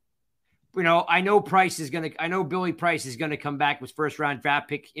back. I know Billy Price is going to come back with first round draft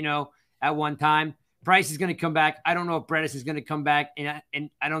pick, at one time. Price is going to come back. I don't know if Bredesen is going to come back, and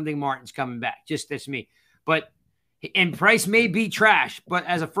I don't think Martin's coming back. Just that's me. And Price may be trash, but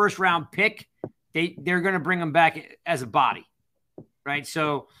as a first round pick, they're going to bring him back as a body, right?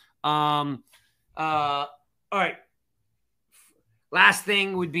 So, all right. Last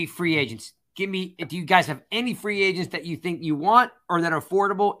thing would be free agents. Do you guys have any free agents that you think you want or that are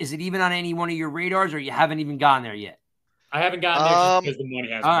affordable? Is it even on any one of your radars, or you haven't even gone there yet? I haven't gotten there just because the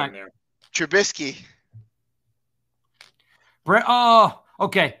money hasn't been there. Trubisky.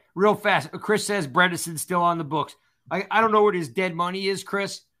 Okay. Real fast. Chris says Bredesen's still on the books. I don't know what his dead money is,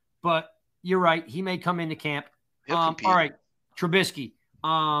 Chris, but you're right. He may come into camp. All right. Trubisky.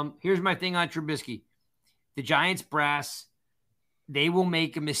 Here's my thing on Trubisky. The Giants brass, they will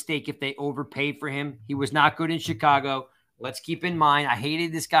make a mistake if they overpay for him. He was not good in Chicago. Let's keep in mind, I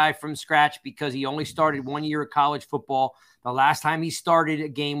hated this guy from scratch because he only started 1 year of college football. The last time he started a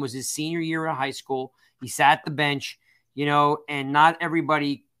game was his senior year of high school. He sat the bench, and not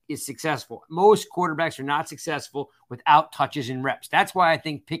everybody is successful. Most quarterbacks are not successful without touches and reps. That's why I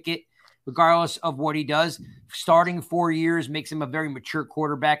think Pickett, regardless of what he does, starting 4 years makes him a very mature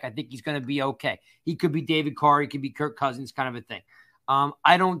quarterback. I think he's going to be okay. He could be David Carr. He could be Kirk Cousins, kind of a thing.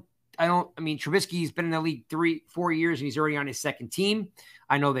 Trubisky's been in the league 3-4 years and he's already on his second team.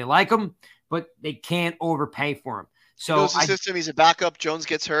 I know they like him, but they can't overpay for him. So he knows the system. He's a backup. Jones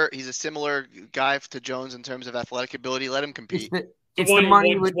gets hurt. He's a similar guy to Jones in terms of athletic ability. Let him compete. It's 1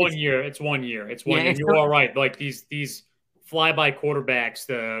 year. It's 1 year. It's 1 year. You're all right. Like these fly-by quarterbacks,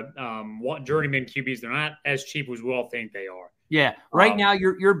 the journeyman QBs, they're not as cheap as we all think they are. Yeah. Right now,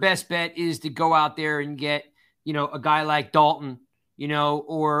 your best bet is to go out there and get, a guy like Dalton,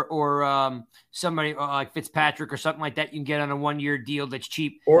 or somebody like Fitzpatrick or something like that. You can get on a 1 year deal that's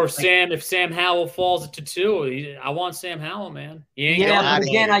cheap. Or if Sam Howell falls to 2, I want Sam Howell, man. But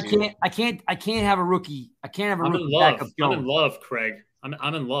again, I can't have a rookie. I can't have a rookie backup. I'm in love, Craig.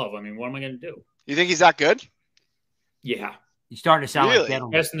 I'm in love. I mean, what am I going to do? You think he's that good? Yeah. You're starting to sound like that.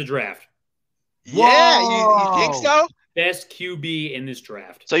 Best in the draft. Yeah, you think so? Best QB in this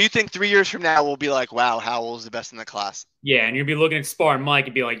draft. So you think 3 years from now we'll be like, wow, Howell's the best in the class? Yeah, and you'll be looking at Spartan Mike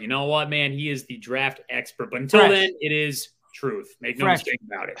and be like, you know what, man, he is the draft expert. But until then, it is truth. Make no mistake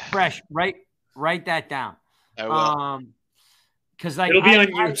about it. Fresh, write that down. I will. Because it'll be on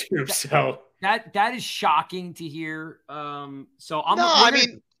YouTube. So that is shocking to hear. So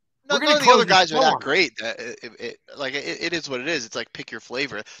I'm. None of the other guys are that great. It is what it is. It's like pick your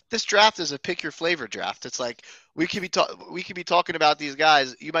flavor. This draft is a pick your flavor draft. It's like we could be talking about these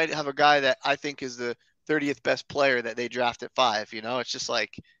guys. You might have a guy that I think is the 30th best player that they draft at 5. It's just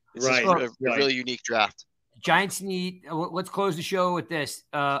like it's a really unique draft. Giants need. Let's close the show with this.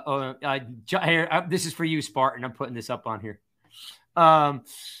 This is for you, Spartan. I'm putting this up on here.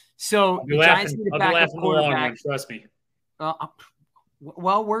 So the Giants need a backup quarterback. Trust me.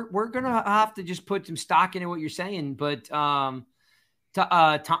 Well, we're gonna have to just put some stock into what you're saying, but Mark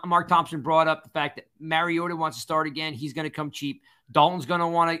Thompson brought up the fact that Mariota wants to start again. He's going to come cheap. Dalton's going to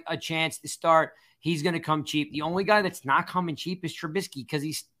want a chance to start. He's going to come cheap. The only guy that's not coming cheap is Trubisky because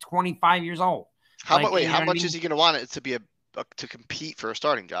he's 25 years old. How much is he going to want it to be to compete for a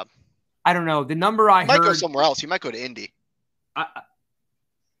starting job? I don't know. The number I heard. He might go somewhere else. He might go to Indy. I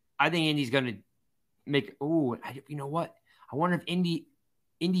think Indy's going to make. Oh, you know what? I wonder if Indy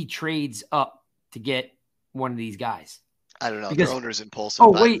trades up to get one of these guys. I don't know. Their owner's impulsive.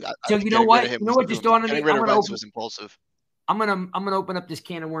 Oh wait, you know what? You know what? Just dawned on me. Was impulsive. I'm gonna open up this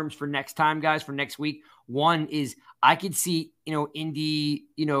can of worms for next time, guys. For next week. One is I could see Indy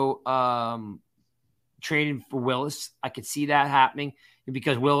trading for Willis. I could see that happening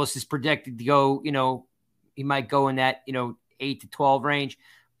because Willis is projected to go. He might go in that 8 to 12 range.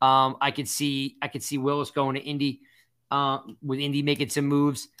 I could see Willis going to Indy. With Indy making some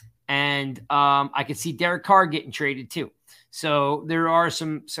moves, and I could see Derek Carr getting traded too. So there are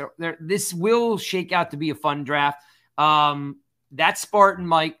some. This will shake out to be a fun draft. That's Spartan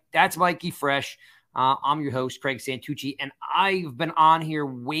Mike. That's Mikey Fresh. I'm your host, Craig Santucci, and I've been on here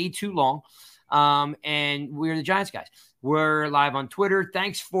way too long. And we're the Giants guys. We're live on Twitter.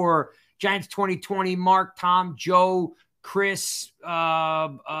 Thanks for Giants 2020, Mark, Tom, Joe, Chris,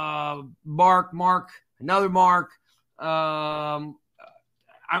 Mark, another Mark, all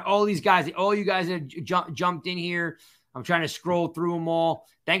these guys, all you guys that jumped in here. I'm trying to scroll through them all.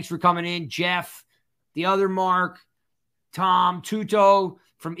 Thanks for coming in. Jeff, the other Mark, Tom, Tuto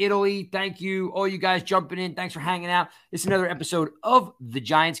from Italy. Thank you. All you guys jumping in. Thanks for hanging out. This is another episode of The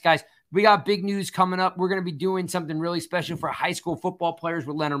Giants, guys. We got big news coming up. We're going to be doing something really special for high school football players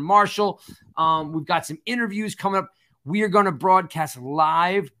with Leonard Marshall. We've got some interviews coming up. We are going to broadcast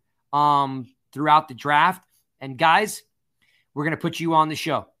live throughout the draft. And guys, we're going to put you on the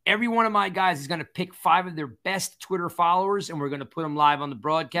show. Every one of my guys is going to pick 5 of their best Twitter followers, and we're going to put them live on the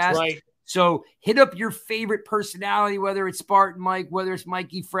broadcast. That's right. So hit up your favorite personality, whether it's Spartan Mike, whether it's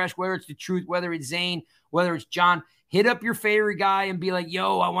Mikey Fresh, whether it's The Truth, whether it's Zane, whether it's John. Hit up your favorite guy and be like,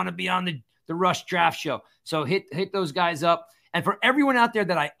 yo, I want to be on the Rush Draft Show. So hit those guys up. And for everyone out there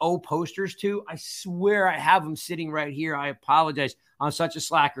that I owe posters to, I swear I have them sitting right here. I apologize. I'm such a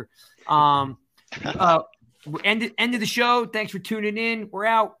slacker. End of the show. Thanks for tuning in. We're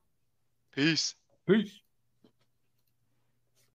out. Peace. Peace.